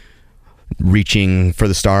reaching for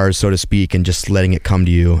the stars, so to speak, and just letting it come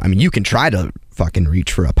to you. I mean, you can try to fucking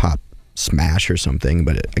reach for a pop smash or something,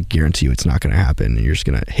 but I guarantee you it's not going to happen, and you're just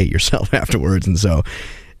going to hate yourself afterwards. And so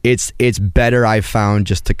it's better, I've found,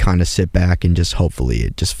 just to kind of sit back and just hopefully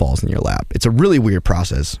it just falls in your lap. It's a really weird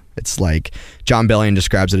process. It's like John Bellion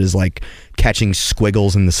describes it as like catching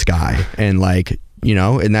squiggles in the sky, and like,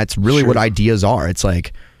 and that's really what ideas are. It's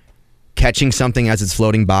like catching something as it's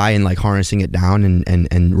floating by and like harnessing it down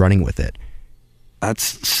and running with it.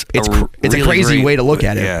 It's a crazy way to look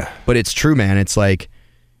at it, but it's true, man. It's like,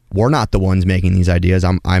 we're not the ones making these ideas.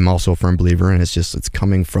 I'm also a firm believer, and it's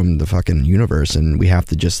coming from the fucking universe, and we have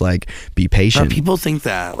to just like be patient. Now, people think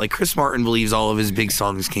that like Chris Martin believes all of his big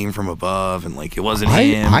songs came from above, and like it wasn't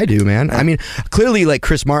him. I do, man. I mean, clearly, like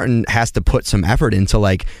Chris Martin has to put some effort into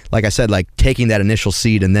like I said, like taking that initial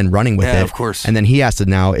seed and then running with it. Of course. And then he has to,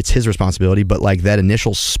 now it's his responsibility. But like that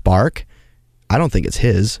initial spark, I don't think it's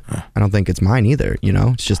his. I don't think it's mine either.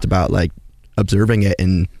 It's just about like observing it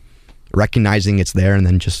and recognizing it's there, and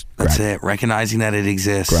then just recognizing that it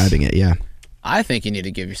exists, grabbing it. Yeah, I think you need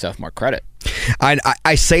to give yourself more credit.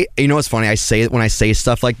 I say, what's funny, I say it when I say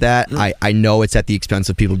stuff like that, I know it's at the expense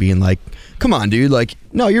of people being like, come on dude, like,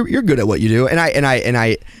 no, you're good at what you do, and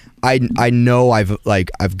I know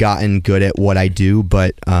I've gotten good at what I do,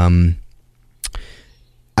 but I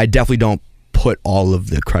definitely don't put all of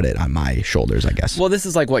the credit on my shoulders, I guess. Well, this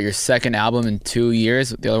is like what, your second album in 2 years?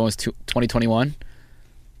 The other one was 2021.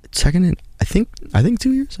 Second in, I think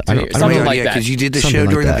 2 years. Something like that. Because you did the show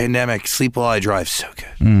during the pandemic. Sleep While I Drive, so good.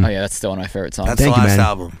 Oh yeah, that's still one of my favorite songs. That's the last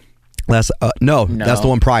album. No, that's the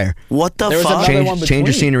one prior. What the fuck? Change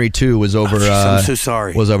of Scenery 2 was over. I'm so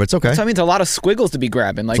sorry. Was over. It's okay. So I mean, it's a lot of squiggles to be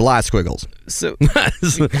grabbing. Like, it's a lot of squiggles. So I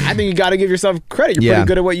think you got to give yourself credit. You're pretty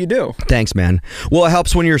good at what you do. Thanks, man. Well, it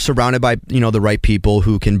helps when you're surrounded by the right people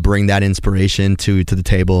who can bring that inspiration to the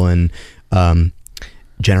table and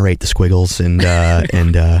generate the squiggles, and we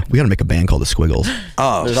gotta make a band called the Squiggles.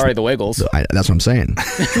 Oh, there's already the Wiggles. That's what I'm saying.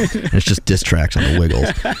 It's just diss tracks on the Wiggles.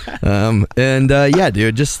 Yeah,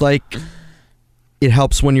 dude, just like it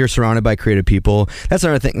helps when you're surrounded by creative people. That's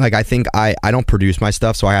another thing. Like, I think I don't produce my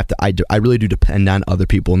stuff, so I really do depend on other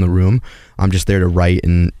people in the room. I'm just there to write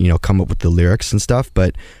and come up with the lyrics and stuff.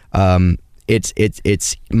 But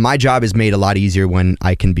it's my job is made a lot easier when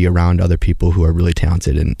I can be around other people who are really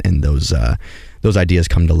talented, and those ideas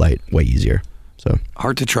come to light way easier. So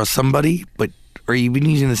hard to trust somebody, but or you've been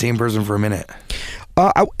using the same person for a minute?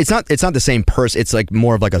 It's not the same person. It's like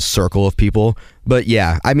more of like a circle of people. But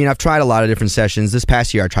yeah, I mean, I've tried a lot of different sessions. This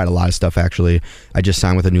past year, I tried a lot of stuff. Actually, I just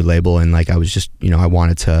signed with a new label, and like I was just I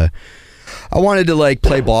wanted to like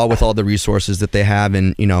play ball with all the resources that they have,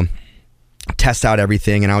 and test out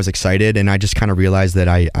everything. And I was excited, and I just kind of realized that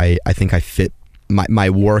I think I fit. My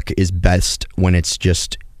work is best when it's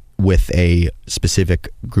just with a specific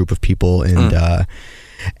group of people,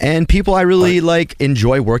 and people I really like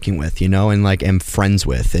enjoy working with, and like am friends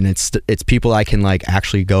with, and it's people I can like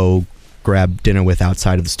actually go grab dinner with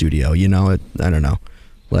outside of the studio. I don't know,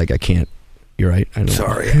 like I can't. You're right.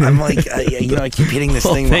 Sorry, I'm like I keep hitting this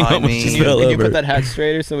thing behind me. Can you put that hat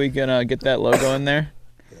straighter so we can get that logo in there?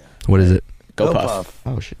 What is it? Go Puff.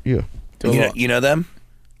 Oh shit, you know them?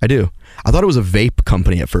 I do. I thought it was a vape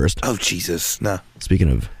company at first. Oh Jesus, no.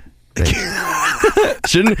 Speaking of.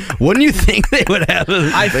 Wouldn't you think they would have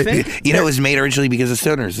I think it was made originally because of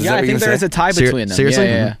stoners. Is that I think there is a tie between them. Seriously?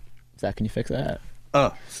 Yeah. Zach, can you fix that?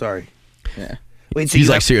 Oh, sorry. Yeah. Wait, so he's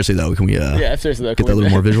like, seriously though, can we seriously though, get that a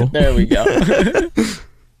little more visual? There we go.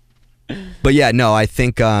 But yeah, no, I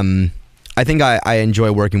think I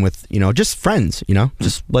enjoy working with just friends,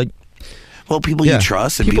 just like. Well, people you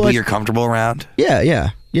trust and people you're comfortable around.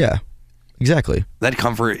 Yeah. Exactly. That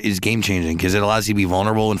comfort is game changing because it allows you to be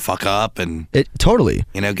vulnerable and fuck up and it totally.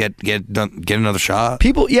 Get another shot.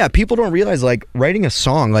 People don't realize like writing a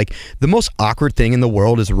song, like the most awkward thing in the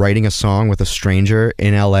world is writing a song with a stranger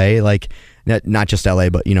in LA. Like not just LA,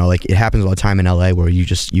 but like it happens all the time in LA where you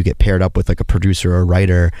get paired up with like a producer or a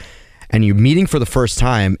writer. And you're meeting for the first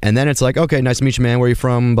time, and then it's like, okay, nice to meet you, man. Where are you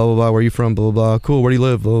from? Blah blah blah. Where are you from? Blah blah blah. Cool. Where do you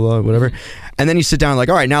live? Blah blah blah. Whatever. And then you sit down, like,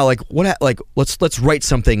 all right, now, like, let's write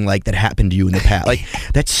something like that happened to you in the past. Like,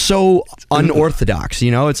 that's so unorthodox.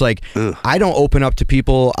 It's like I don't open up to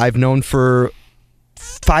people I've known for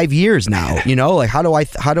 5 years now. Like,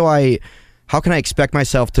 how can I expect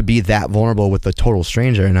myself to be that vulnerable with a total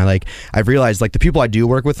stranger? And I've realized like the people I do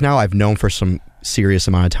work with now, I've known for some serious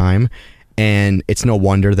amount of time. And it's no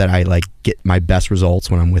wonder that I like get my best results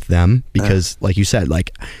when I'm with them because, like you said,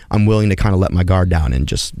 like I'm willing to kind of let my guard down and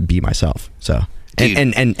just be myself. So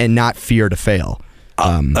and not fear to fail.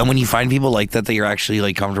 And when you find people like that you're actually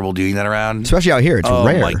like comfortable doing that around, especially out here, it's rare.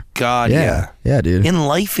 Oh my god, yeah, dude. In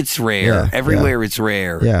life, it's rare. Everywhere, it's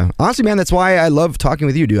rare. Yeah, honestly, man, that's why I love talking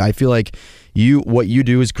with you, dude. I feel like what you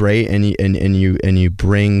do is great, and you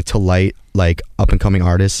bring to light like up and coming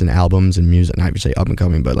artists and albums and music. Not even say up and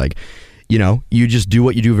coming, but like. You just do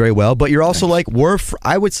what you do very well, but you're also like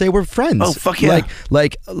I would say we're friends. Oh fuck yeah!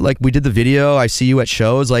 Like we did the video. I see you at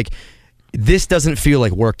shows. Like this doesn't feel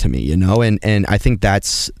like work to me, and I think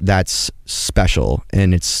that's special,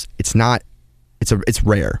 and it's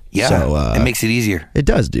rare. Yeah, so, it makes it easier. It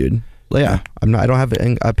does, dude. Yeah, I don't have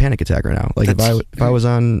a panic attack right now. Like if I was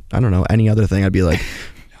on I don't know any other thing, I'd be like.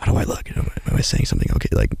 How do I look? Am I saying something okay?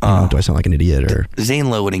 Like, do I sound like an idiot? Or Zane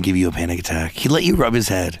Lowe wouldn't give you a panic attack. He'd let you rub his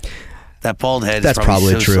head. That bald head. That's is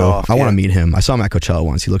probably so true. Soft. I want to meet him. I saw him at Coachella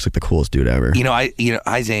once. He looks like the coolest dude ever.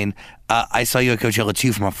 Hi Zane. I saw you at Coachella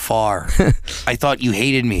too from afar. I thought you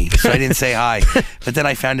hated me, so I didn't say hi. But then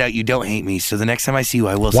I found out you don't hate me. So the next time I see you,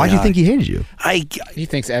 I will say hi. Why do you think he hated you? He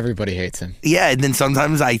thinks everybody hates him. Yeah, and then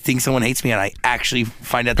sometimes I think someone hates me, and I actually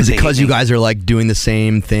find out that Is it because you guys are like doing the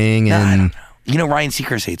same thing? Nah, and I don't know. Ryan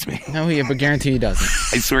Seacrest hates me. No, but guarantee he doesn't.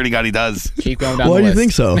 I swear to God, he does. Keep going down Why the do list. you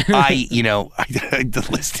think so? The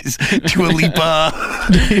list is Dua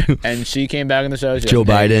Lipa. And she came back in the show. Joe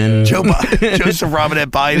Biden. Joseph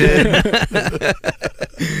Robinette Biden.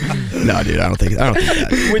 No, dude, I don't think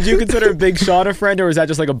that. Would you consider Big Sean a friend, or is that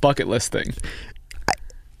just like a bucket list thing?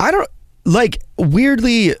 I don't, like,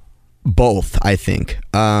 weirdly, both, I think.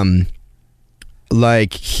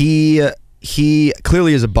 Like, he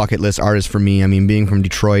clearly is a bucket list artist for me. I mean, being from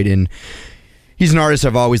Detroit, and he's an artist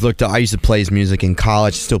I've always looked up. I used to play his music in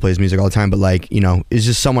college, still plays music all the time, but like, it's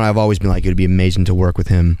just someone I've always been like, it'd be amazing to work with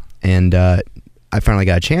him. And I finally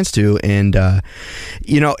got a chance to, and I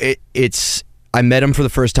met him for the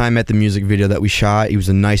first time at the music video that we shot. He was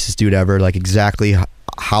the nicest dude ever, like exactly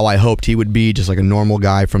how I hoped he would be, just like a normal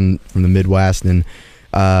guy from the Midwest. And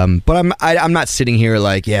but I'm not sitting here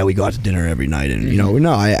like, yeah, we go out to dinner every night, and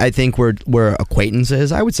no, I think we're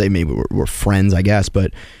acquaintances. I would say maybe we're friends, I guess,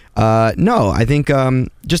 but no, I think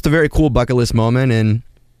just a very cool bucket list moment, and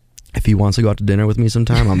if he wants to go out to dinner with me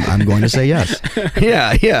sometime, I'm going to say yes.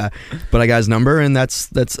 Yeah. But I got his number, and that's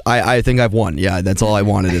I think I've won. Yeah, that's all I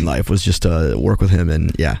wanted in life was just to work with him,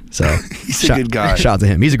 and yeah. So he's a good guy. Shout out to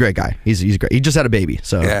him. He's a great guy. He's great. He just had a baby,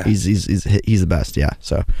 so yeah. He's the best. Yeah.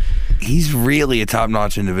 So he's really a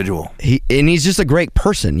top-notch individual. He's just a great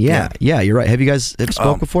person. Yeah. You're right. Have you guys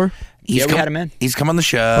spoke before? We had him in. He's come on the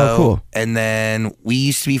show. Oh, cool. And then we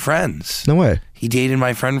used to be friends. No way. He dated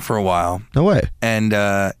my friend for a while. No way. And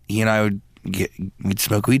he and I we'd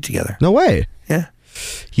smoke weed together. No way. Yeah.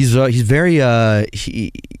 He's very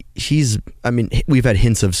he's I mean, we've had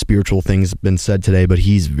hints of spiritual things been said today, but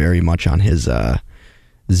he's very much on his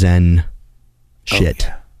Zen shit,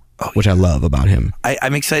 which I love about him.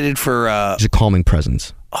 I'm excited for he's a calming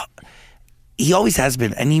presence. He always has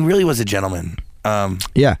been, and he really was a gentleman.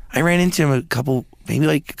 Yeah. I ran into him a couple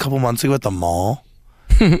months ago at the mall.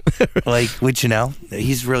 Like with Janelle.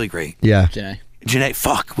 He's really great. Yeah. Janae,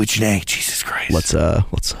 fuck with Janae. Jesus Christ. Let's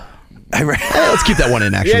let's keep that one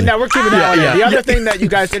in, actually. Yeah, no, we're keeping that one in. The other thing that you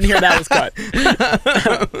guys didn't hear, that was cut.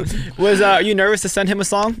 Was you nervous to send him a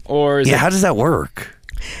song? Or how does that work?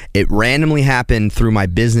 It randomly happened through my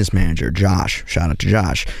business manager, Josh. Shout out to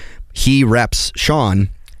Josh. He reps Sean,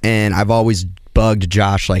 and I've always bugged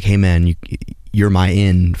Josh like, hey man, you're my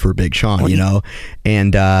in for Big Sean,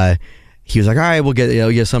 and he was like, all right, we'll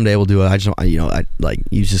get someday we'll do it. I just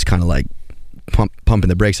he was just kind of like pumping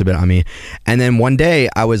the brakes a bit on me. And then one day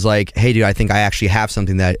I was like, hey dude, I think I actually have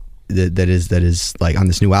something that is like on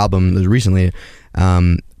this new album recently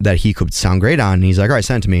that he could sound great on. And he's like, all right,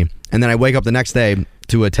 send it to me. And then I wake up the next day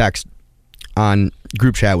to a text on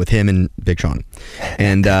group chat with him and Big Sean.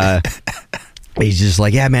 And he's just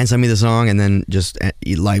like, yeah, man, send me the song. And then just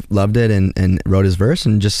he loved it and wrote his verse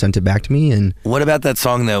and just sent it back to me. And what about that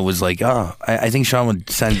song though was like, oh, I think Sean would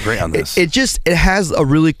sound great on this. It has a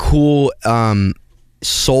really cool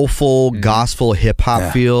soulful gospel hip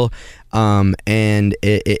hop feel. And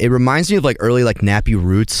it reminds me of like early like Nappy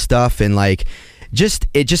Roots stuff, and like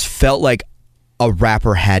it just felt like a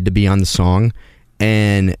rapper had to be on the song.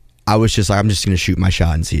 And I was just like, I'm just gonna shoot my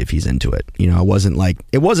shot and see if he's into it. You know, it wasn't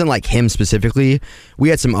like him specifically. We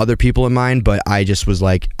had some other people in mind, but I just was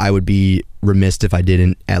like, I would be remiss if I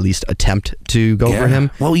didn't at least attempt to go for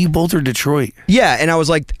him. Well, you both are Detroit. Yeah, and I was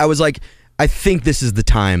like, I think this is the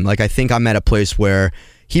time. Like, I think I'm at a place where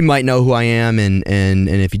he might know who I am, and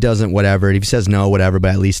if he doesn't, whatever. If he says no, whatever.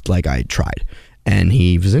 But at least like I tried, and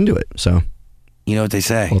he was into it. So, you know what they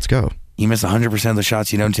say? Let's go. You miss 100% of the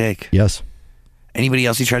shots you don't take. Yes. Anybody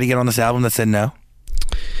else you tried to get on this album that said no?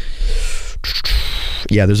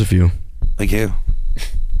 Yeah, there's a few. Like who?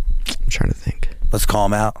 I'm trying to think. Let's call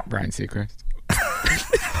them out. Brian Seacrest.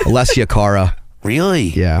 Alessia Cara. Really?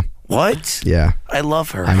 Yeah. What? Yeah. I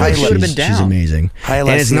love her. I know, she would've been down. She's amazing. Hi, and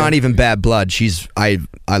it's Alessia. not even bad blood. I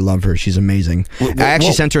love her. She's amazing. I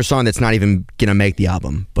actually sent her a song that's not even gonna make the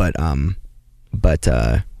album, but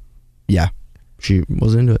yeah, she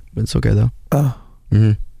was into it. It's okay though. Oh.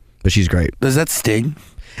 Mm-hmm. But she's great. Does that sting?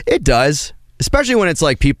 It does, especially when it's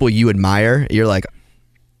like people you admire. You're like,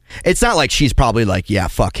 it's not like she's probably like, yeah,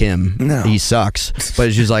 fuck him, no, he sucks.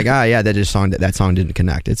 But she's like, yeah, that song didn't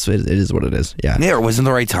connect. It is what it is. Yeah. Yeah, it wasn't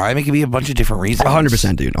the right time. It could be a bunch of different reasons.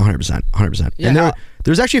 100%, dude. 100%. Yeah, and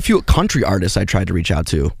there's actually a few country artists I tried to reach out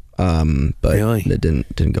to, but really? it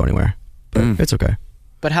didn't go anywhere. But it's okay.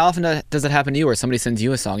 But how often does it happen to you where somebody sends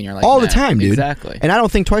you a song and you're like, all the time, dude. Exactly. And I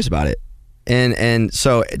don't think twice about it. And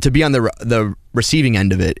so to be on the receiving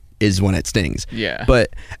end of it is when it stings. Yeah.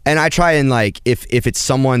 And I try and like, if it's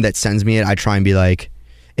someone that sends me it, I try and be like,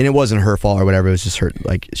 and it wasn't her fault or whatever, it was just her,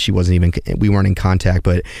 like we weren't in contact.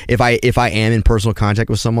 But if I am in personal contact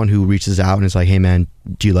with someone who reaches out and is like, hey man,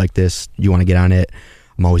 do you like this? Do you want to get on it?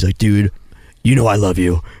 I'm always like, dude, you know I love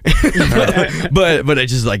you. but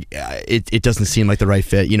it's just like, it doesn't seem like the right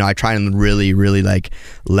fit. You know, I try and really, really like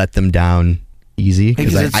let them down easy,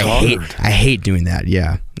 because I hate doing that.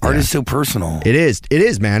 Yeah. Art is so personal. It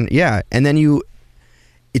is, man. Yeah. And then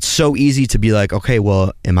it's so easy to be like, okay,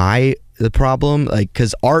 well, am I the problem? Like,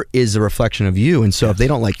 because art is a reflection of you. And so if they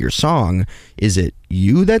don't like your song, is it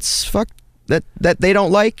you that's fucked that they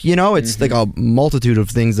don't like? You know, it's like a multitude of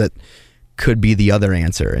things that could be the other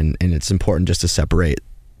answer. And it's important just to separate,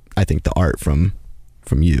 I think, the art from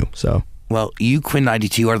you. So, well, you, Quinn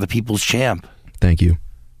XCII, are the people's champ. Thank you.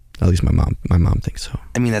 At least my mom thinks so.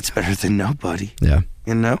 I mean, that's better than nobody. Yeah.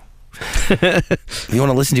 You know? If you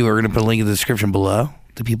want to listen to it, we're going to put a link in the description below.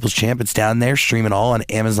 The People's Champ. It's down there. Stream it all on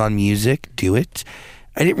Amazon Music. Do it.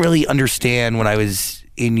 I didn't really understand when I was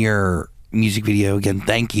in your music video. Again,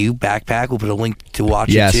 thank you. Backpack. We'll put a link to watch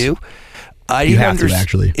it too. I didn't you have to,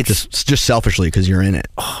 actually. It's just selfishly because you're in it.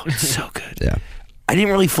 Oh, it's so good. Yeah. I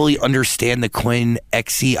didn't really fully understand the Quinn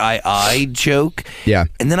XCII joke. Yeah.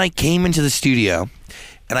 And then I came into the studio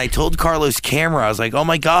and I told Carlos Camera, I was like, oh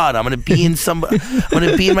my God, I'm gonna be in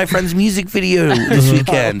my friend's music video this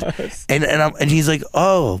weekend. And he's like,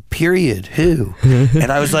 oh, period, who? And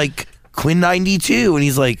I was like, Quinn XCII. And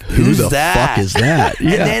he's like, who's who the that? fuck is that?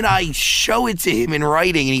 Yeah. And then I show it to him in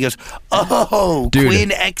writing and he goes, oh, dude,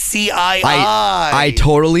 Quinn XCII. I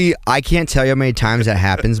can't tell you how many times that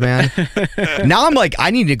happens, man. Now I'm like,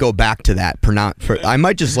 I need to go back to that. I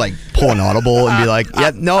might just like pull an audible and be like,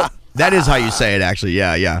 yeah, no, that is how you say it, actually.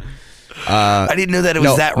 Yeah. I didn't know that it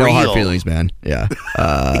was that real. No hard feelings, man. Yeah.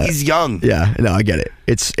 He's young. Yeah. No, I get it.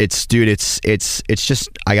 It's dude. It's just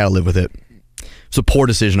I gotta live with it. It's a poor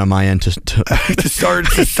decision on my end to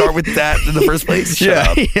start with that in the first place. Shut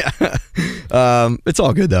up. Yeah. It's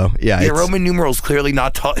all good though. Yeah. Roman numerals clearly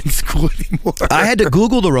not taught in school anymore. I had to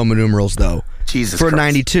Google the Roman numerals though. Jesus for Christ.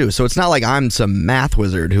 92. So it's not like I'm some math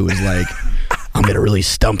wizard who is like, I'm gonna really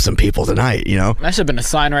stump some people tonight. You know. That should have been a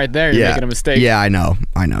sign right there. You're making a mistake. Yeah, I know,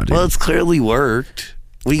 dude. Well, it's clearly worked.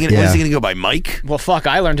 What is he gonna go by, Mike? Well, fuck,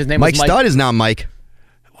 I learned his name Mike was Mike Stud is now Mike.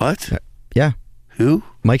 What? Yeah. Who?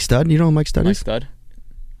 Mike Stud. You know who Mike Stud Mike is? Stud.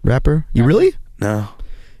 Rapper. You really? No.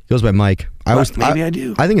 He goes by Mike. Maybe I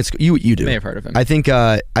do. I think it's you do. May have heard of him. I think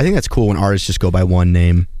that's cool when artists just go by one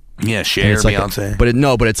name. Yeah, Cher, Beyonce.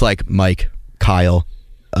 But it's like Mike, Kyle.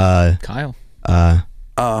 Kyle.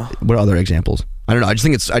 What other examples? I don't know. I just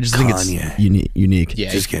think it's unique.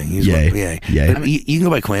 Yeah. Just kidding. Yeah. You can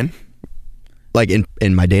go by Quinn. Like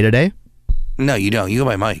in my day to day. No, you don't. You go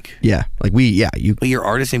by Mike. Yeah, like But your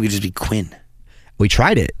artist name could just be Quinn. We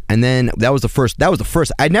tried it, and then that was the first.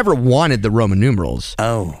 I never wanted the Roman numerals.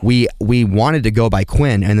 Oh. We wanted to go by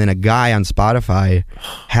Quinn, and then a guy on Spotify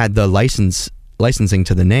had the licensing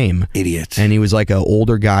to the name. Idiot. And he was like an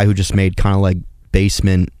older guy who just made kind of like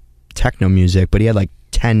basement techno music, but he had like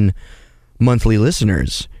 10 monthly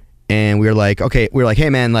listeners. And we were like, hey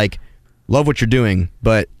man, like, love what you're doing,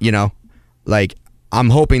 but like, I'm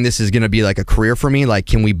hoping this is gonna be like a career for me. Like,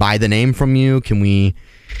 can we buy the name from you? Can we,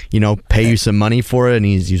 pay you some money for it? And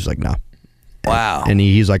he's like, no. Wow. And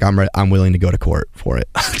he's like, I'm willing to go to court for it.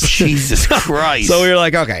 Jesus Christ. So we were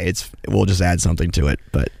like, okay, we'll just add something to it.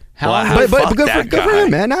 But Wow. but good for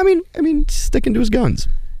him, man. I mean, sticking to his guns.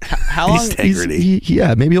 How long? Integrity.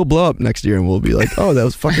 Maybe he'll blow up next year, and we'll be like, oh, that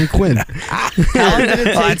was fucking Quinn. How long did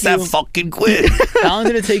it take It's that fucking Quinn. How long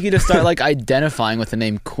did it take you to start like identifying with the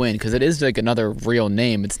name Quinn? Because it is like another real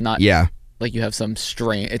name. It's not. Yeah. Like you have some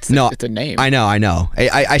strain. It's a name. I know.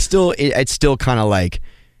 It's still kind of like,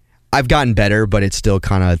 I've gotten better, but it still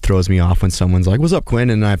kind of throws me off when someone's like, "What's up, Quinn?"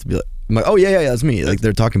 And I have to be like, I'm like, "Oh yeah, that's me." Like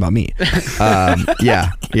they're talking about me.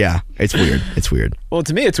 Yeah. It's weird. Well,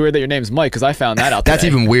 to me, it's weird that your name's Mike because I found that out. That's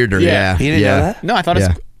today. even weirder. Yeah. You didn't know that? No, I thought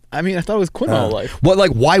it was Quinn my whole life. Well,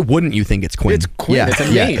 like, why wouldn't you think it's Quinn? It's Quinn. Yeah, It's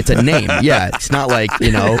a name. It's a name. Yeah, it's not like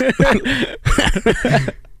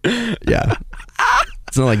Yeah.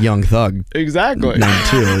 It's not like Young Thug. Exactly. Name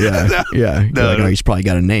too. Yeah. Yeah. No. Like, oh, he's probably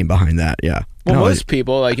got a name behind that. Yeah. Well, No, most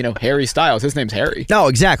people, like, Harry Styles, his name's Harry. No,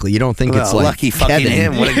 exactly. You don't think it's like lucky fucking Kevin.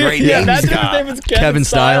 him. What a great Yeah, name that's he's his got. name is Kevin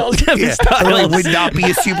Styles. Kevin Yeah. Styles. Really would not be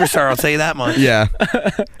a superstar, I'll tell you that much. Yeah.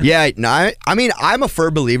 Yeah. No, I mean, I'm a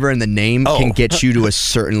firm believer in the name can get you to a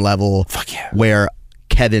certain level where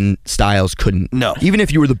Kevin Styles couldn't. No. Even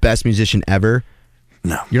if you were the best musician ever.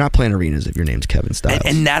 No. You're not playing arenas if your name's Kevin Styles.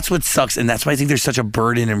 And that's what sucks, and that's why I think there's such a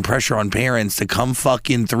burden and pressure on parents to come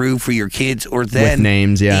fucking through for your kids, or then with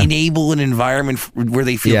names, enable an environment where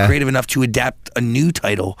they feel creative enough to adapt a new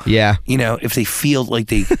title. Yeah. If they feel like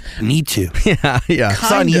they need to. Yeah.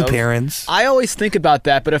 It's on you, parents. I always think about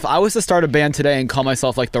that, but if I was to start a band today and call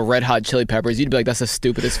myself like the Red Hot Chili Peppers, you'd be like, that's the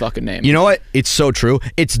stupidest fucking name. You know what? It's so true.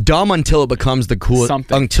 It's dumb until it becomes the cool,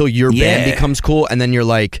 until your band becomes cool, and then you're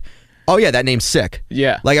like, oh yeah, that name's sick.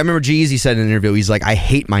 Yeah. Like I remember G-Eazy said in an interview, he's like, I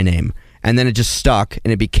hate my name. And then it just stuck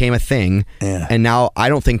and it became a thing. Yeah. And now I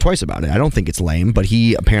don't think twice about it. I don't think it's lame, but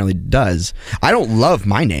he apparently does. I don't love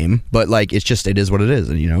my name, but like it is what it is.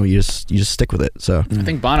 And you just stick with it. So I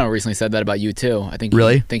think Bono recently said that about you too. I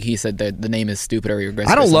think he said that the name is stupid or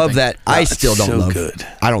regressive. I don't love something. that. I still don't love. Good.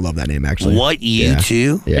 I don't love that name actually. What, you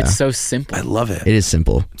too? Yeah. It's so simple. I love it. It is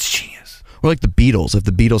simple. It's genius. Or like the Beatles. If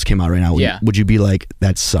the Beatles came out right now, would you be like,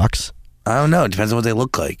 that sucks? I don't know. It depends on what they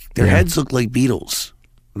look like. Their heads look like Beatles.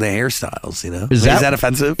 The hairstyles, Is that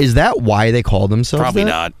offensive? Is that why they call themselves Probably that?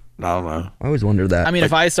 not. I don't know. I always wondered that. I mean,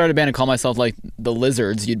 if I started a band and call myself like the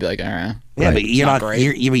Lizards, you'd be like, all right. Yeah, Right. but you're Not not.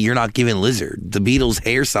 great. You're not giving Lizard. The Beatles'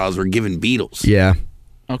 hairstyles were given Beatles. Yeah.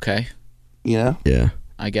 Okay, Yeah.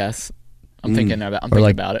 I guess. I'm thinking about.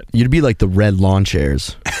 about it. You'd be like the Red Lawn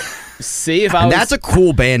Chairs. See if I And was, that's a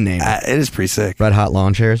cool band name. It is pretty sick. Red Hot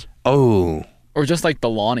Lawn Chairs. Oh. or just like the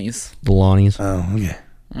Lawnies. The Lawnies. Oh. Okay.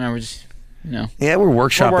 We're just, Yeah, we're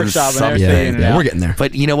workshopping. We're workshopping something. everything. Yeah, we're getting there.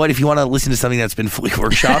 But you know what? If you want to listen to something that's been fully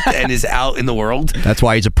workshopped and is out in the world, That's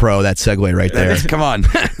why he's a pro. That segue right there. come on.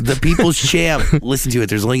 The People's Champ. Listen to it.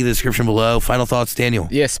 There's a link in the description below. Final thoughts, Daniel.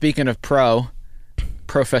 yeah. Speaking of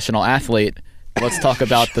professional athlete, let's talk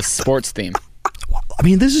about the sports theme. I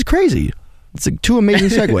mean, this is crazy. It's like two amazing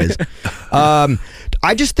segues.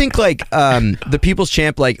 I just think like the People's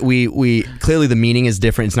Champ, like we clearly the meaning is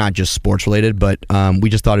different. It's not just sports related, but we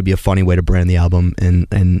just thought it'd be a funny way to brand the album.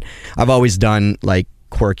 And I've always done like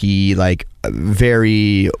quirky, like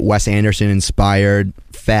very Wes Anderson inspired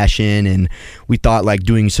fashion, and we thought like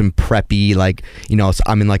doing some preppy, like so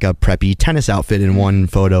I'm in like a preppy tennis outfit in one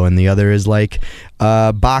photo, and the other is like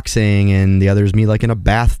boxing, and the other is me like in a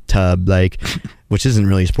bathtub, like which isn't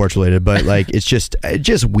really sports related, but like it's just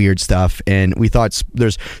weird stuff. And we thought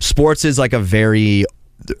there's sports is like a very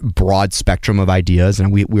broad spectrum of ideas,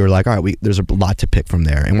 and we were like, all right, there's a lot to pick from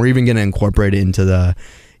there, and we're even going to incorporate it into the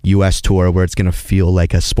US tour where it's going to feel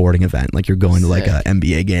like a sporting event, like you're going to like a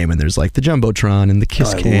NBA game and there's like the Jumbotron and the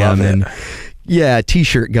Kiss Cam and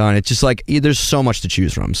t-shirt gun. It's just like there's so much to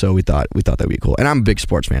choose from, so we thought that'd be cool. And I'm a big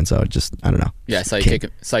sports fan, so I don't know. Yeah, I saw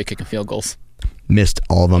you kicking field goals. Missed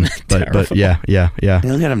all of them, but yeah.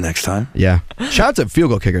 You'll get them next time. Yeah. Shout out to field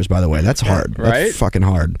goal kickers, by the way. That's hard. Right? That's fucking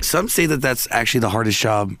hard. Some say that that's actually the hardest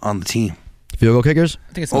job on the team. Field goal kickers?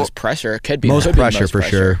 I think it's the most pressure. It could be Most could be the pressure most for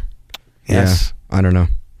pressure. sure. Yes. Yeah. I don't know.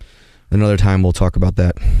 Another time we'll talk about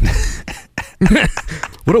that.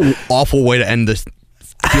 What an awful way to end this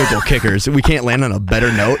field goal kickers. We can't land on a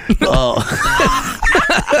better note.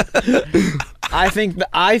 I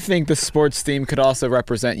think the sports theme could also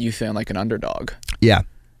represent you feeling like an underdog. Yeah.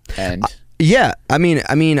 And yeah, I mean,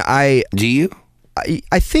 Do you?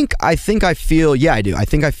 I think I feel, yeah, I do. I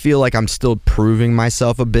think I feel like I'm still proving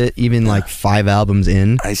myself a bit, even like 5 albums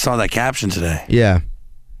in. I saw that caption today. Yeah.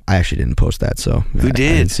 I actually didn't post that, so Who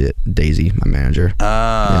did? I didn't see it. Daisy, my manager.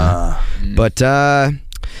 Ah. Yeah. But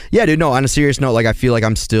yeah, dude, no, on a serious note, like I feel like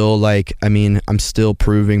I'm still like, I mean, I'm still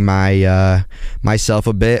proving my myself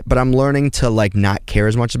a bit, but I'm learning to like not care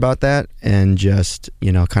as much about that and just,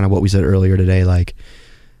 you know, kind of what we said earlier today, like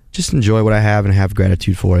just enjoy what I have and have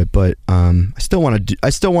gratitude for it. But I still want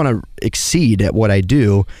to exceed at what I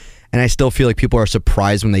do. And I still feel like people are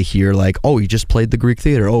surprised when they hear like, oh, he just played the Greek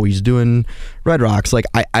Theater. Oh, he's doing Red Rocks. Like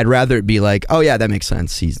I'd rather it be like, oh yeah, that makes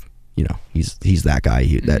sense. He's that guy.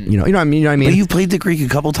 You know what I mean? But you played the Greek a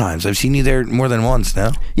couple times. I've seen you there more than once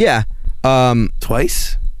now. Yeah.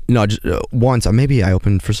 Twice? No, just once. Maybe I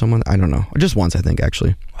opened for someone. I don't know. Just once, I think,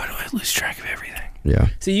 actually. Why do I lose track of everything? Yeah.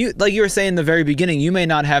 see, you like you were saying in the very beginning, you may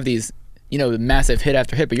not have these, massive hit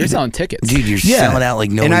after hit, but you're selling tickets. Dude, you're selling out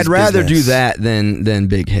like nobody's And I'd rather business. do that than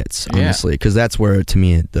big hits, honestly, because that's where, to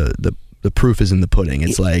me, the proof is in the pudding.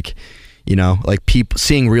 It's like, like people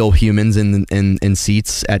seeing real humans in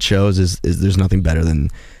seats at shows is there's nothing better than.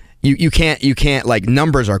 You can't like,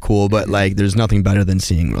 numbers are cool, but like there's nothing better than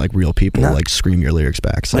seeing like real people like scream your lyrics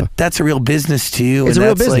back. So But that's a real business too. It's and a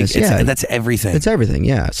real that's business, like, yeah. That's everything. it's everything,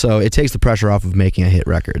 yeah. So it takes the pressure off of making a hit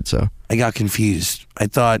record. So I got confused. I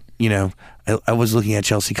thought, I was looking at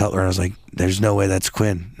Chelsea Cutler and I was like, "There's no way that's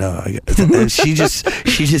Quinn." No, she just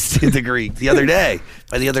did the Greek the other day.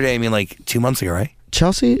 By the other day, I mean like 2 months ago, right?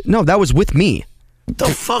 Chelsea, no, that was with me. The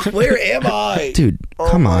fuck? Where am I? Dude,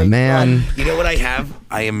 come my on, man. God. You know what I have?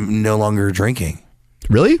 I am no longer drinking.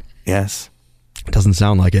 Really? Yes. Doesn't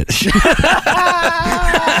sound like it.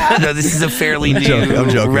 No, this is a fairly new I'm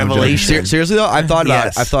joking. revelation. Seriously though, I've thought about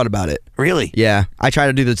Yes. it. I've thought about it. Really? Yeah, I tried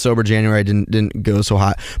to do the sober January. Didn't go so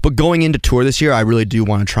hot. But going into tour this year, I really do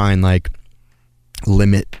want to try and like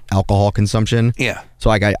limit alcohol consumption. Yeah. So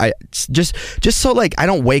like I just so like I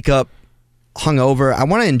don't wake up hungover. I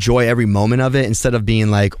want to enjoy every moment of it instead of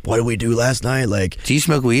being like, what did we do last night? Like, Do you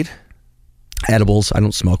smoke weed? edibles. I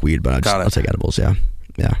don't smoke weed, but I'll take edibles. Yeah,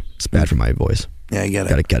 it's bad for my voice. Yeah, I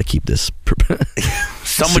get it. Gotta keep this.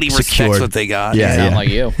 Somebody respects secured. what they got. Yeah, Sound like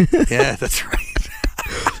you. Yeah, that's right.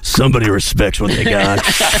 Somebody respects what they got.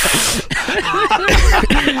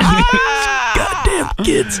 Goddamn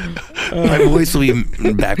kids. My voice will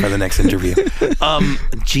be back by the next interview.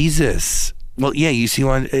 Jesus. Well, yeah, you see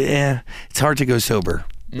one. Yeah, it's hard to go sober,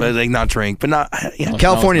 but like not drink, but not. Yeah,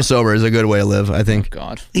 California sober is a good way to live, I think.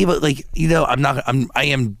 God. yeah, but like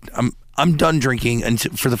I'm done drinking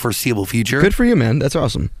until for the foreseeable future. Good for you, man. That's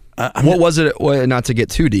awesome. What was it? Well, not to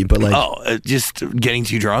get too deep, but like, Just getting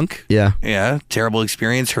too drunk. yeah. Yeah, terrible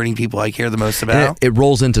experience, hurting people I care the most And about. it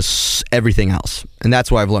rolls into everything else, and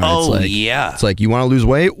that's what I've learned. Oh, it's like, yeah. It's like, you want to lose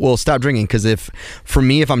weight? Well, stop drinking, because if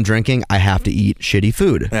I'm drinking, I have to eat shitty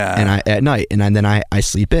food, Yeah. and at night, and then I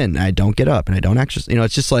sleep in, and I don't get up, and I don't exercise.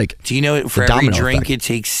 It's just like, Do you know for the every domino drink effect. it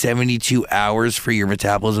takes 72 hours for your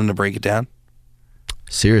metabolism to break it down?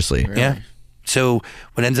 seriously. Yeah. So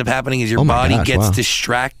what ends up happening is your Oh my body gosh, gets wow.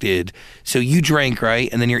 distracted. So you drink, right?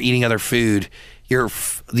 And then you're eating other food.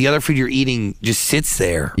 The other food you're eating just sits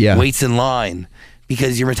there, Yeah. waits in line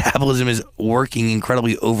because your metabolism is working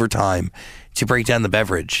incredibly overtime to break down the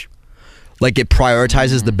beverage. Like, it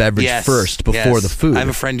prioritizes the beverage Yes, first before yes. the food. I have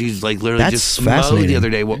a friend who's like literally That's just mowed fascinating. the other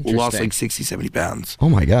day, lost Interesting. like 60, 70 pounds. Oh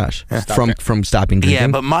my gosh! From stopping drinking. Yeah,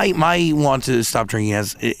 but my want to stop drinking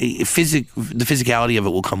has the physicality of it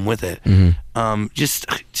will come with it. Mm-hmm. Just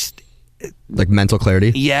like mental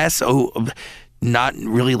clarity. yes. Not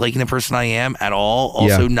really liking the person I am at all.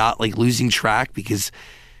 Also, not like losing track because,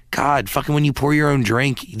 God, fucking when you pour your own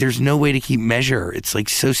drink, there's no way to keep measure. It's like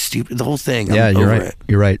so stupid. The whole thing. Yeah, I'm you're over right. it.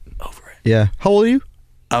 You're right. Over it. Yeah. How old are you?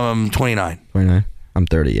 I'm 29. 29. I'm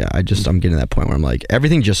 30. Yeah. I'm getting to that point where I'm like,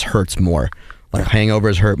 everything just hurts more. Like,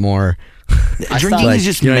 hangovers hurt more. Drinking Like, is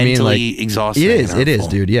just you know what I mean? mentally Like, exhausting. It is. and It is,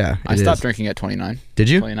 hurtful. dude. Yeah. I it stopped is. drinking at 29. Did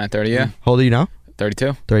you? 29, 30, yeah. How old are you now?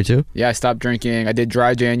 32. 32. Yeah, I stopped drinking. I did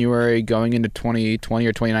dry January going into 2020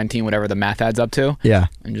 or 2019, whatever the math adds up to, Yeah.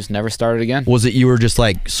 and just never started again. Was it you were just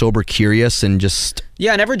like sober curious and just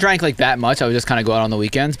Yeah, I never drank like that much. I would just kind of go out on the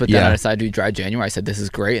weekends, but then Yeah. I decided to do dry January. I said, this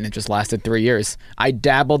is great, and it just lasted 3 years. I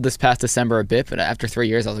dabbled this past December a bit, but after 3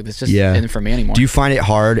 years, I was like, this just isn't for me anymore. Do you find it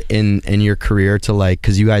hard in your career to like,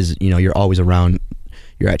 because you guys, you're always around,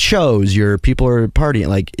 you're at shows, people are partying,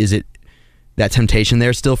 like, is it that temptation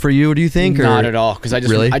there still for you, do you think? Not at all, because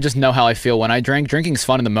Really? I just know how I feel when I drink. Drinking's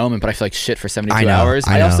fun in the moment, but I feel like shit for 72 know, hours.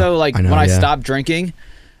 I know, also like I know, when I yeah. stopped drinking,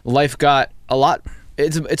 life got a lot.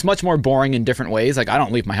 It's much more boring in different ways. Like I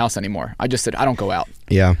don't leave my house anymore. I don't go out.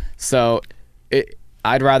 Yeah. So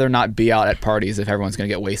I'd rather not be out at parties if everyone's gonna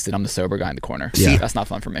get wasted. I'm the sober guy in the corner. Yeah. That's not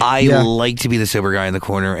fun for me. I like to be the sober guy in the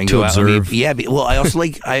corner and To go observe. out. Yeah, well, I also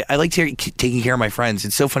like I like taking care of my friends.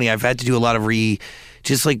 It's so funny. I've had to do a lot of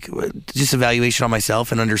just evaluation on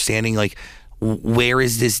myself and understanding like where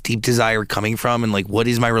is this deep desire coming from and like what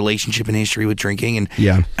is my relationship and history with drinking. And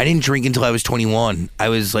Yeah. I didn't drink until I was 21. I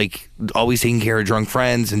was like always taking care of drunk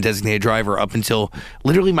friends and designated driver up until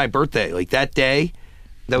literally my birthday. Like that day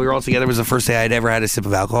that we were all together was the first day I'd ever had a sip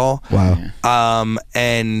of alcohol. Wow.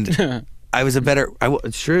 And I was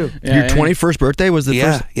it's true. Your 21st birthday was the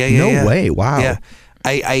first? Yeah. No way. Wow. Yeah.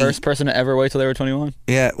 I First person to ever wait till they were 21.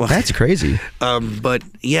 Yeah, well, That's crazy. but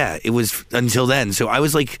yeah, it was until then. So I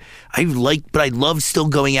was like, but I loved still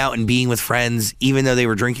going out and being with friends, even though they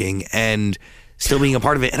were drinking, and still being a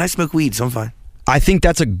part of it. And I smoke weed, so I'm fine. I think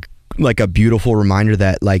that's a beautiful reminder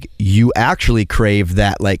that like you actually crave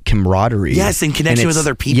that like camaraderie. Yes, and connection with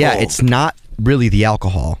other people. Yeah, it's not really the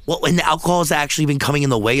alcohol. Well, and the alcohol has actually been coming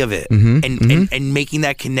in the way of it, and making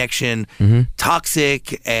that connection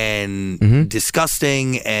toxic and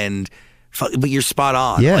disgusting. But you're spot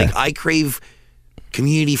on. Yeah. Like I crave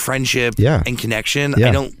community, friendship, and connection. Yeah.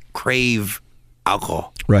 I don't crave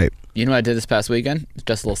alcohol. Right. You know what I did this past weekend?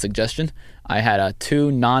 Just a little suggestion. I had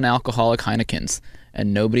 2 non-alcoholic Heinekens,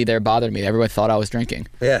 and nobody there bothered me. Everybody thought I was drinking.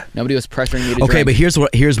 Yeah. Nobody was pressuring me to Okay, drink.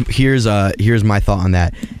 but here's my thought on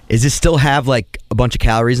that. Does it still have like a bunch of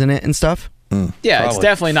calories in it and stuff? Yeah, it's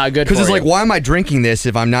definitely not good for Because it's like, you. why am I drinking this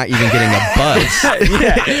if I'm not even getting a buzz?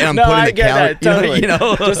 Yeah. And I'm No, putting I the get calorie, that, totally. you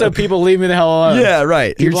know? Just so people leave me the hell alone. Yeah,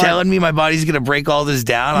 right. You're telling me my body's gonna break all this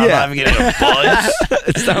down? I'm Yeah. not even getting a buzz.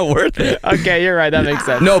 It's not worth it. Okay, you're right. That makes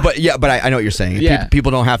sense. No, but I know what you're saying. Yeah.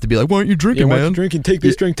 People don't have to be like, why aren't you drinking, Yeah, why man? aren't you drinking? Take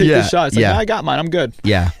this drink, take Yeah, this shot. It's like, yeah. nah, I got mine. I'm good.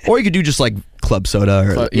 Yeah. Or you could do just like club soda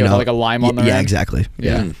or, You know, like a lime on the Yeah, end. exactly.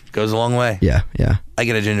 Yeah. Goes a long way. Yeah, yeah. I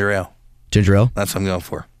get a ginger ale. Ginger ale? That's what I'm going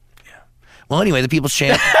for. Yeah. Well, anyway, the People's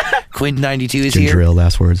Champ, Quinn XCII is Ginger here. ale,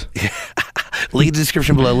 last words. Link in the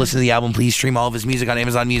description below. Listen to the album. Please stream all of his music on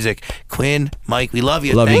Amazon Music. Quinn, Mike, we love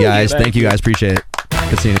you. Love Thank you guys. Thank you guys. Appreciate it.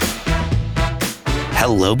 Good seeing you.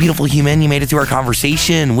 Hello, beautiful human. You made it through our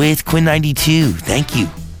conversation with Quinn XCII. Thank you.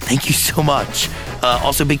 Thank you so much.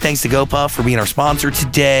 Also, big thanks to GoPuff for being our sponsor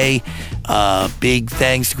today. Big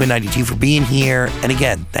thanks to Quinn XCII for being here. And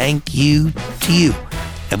again, thank you to you.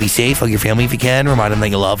 Now be safe. Hug your family if you can. Remind them that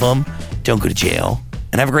you love them. Don't go to jail.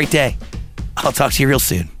 And have a great day. I'll talk to you real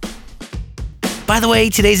soon. By the way,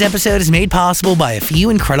 today's episode is made possible by a few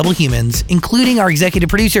incredible humans, including our executive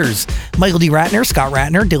producers, Michael D. Ratner, Scott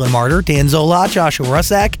Ratner, Dylan Martyr, Dan Zola, Joshua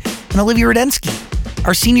Rusak, and Olivia Rudensky.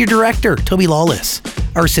 Our senior director, Toby Lawless.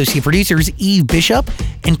 Our associate producers, Eve Bishop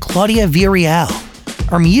and Claudia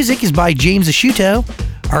Villarreal. Our music is by James Asciutto.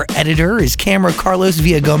 Our editor is Camera Carlos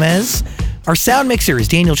Villagomez. Our sound mixer is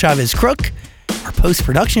Daniel Chavez Crook. Our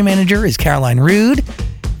post-production manager is Caroline Rude.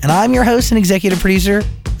 And I'm your host and executive producer,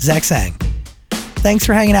 Zach Sang. Thanks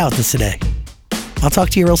for hanging out with us today. I'll talk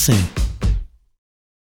to you real soon.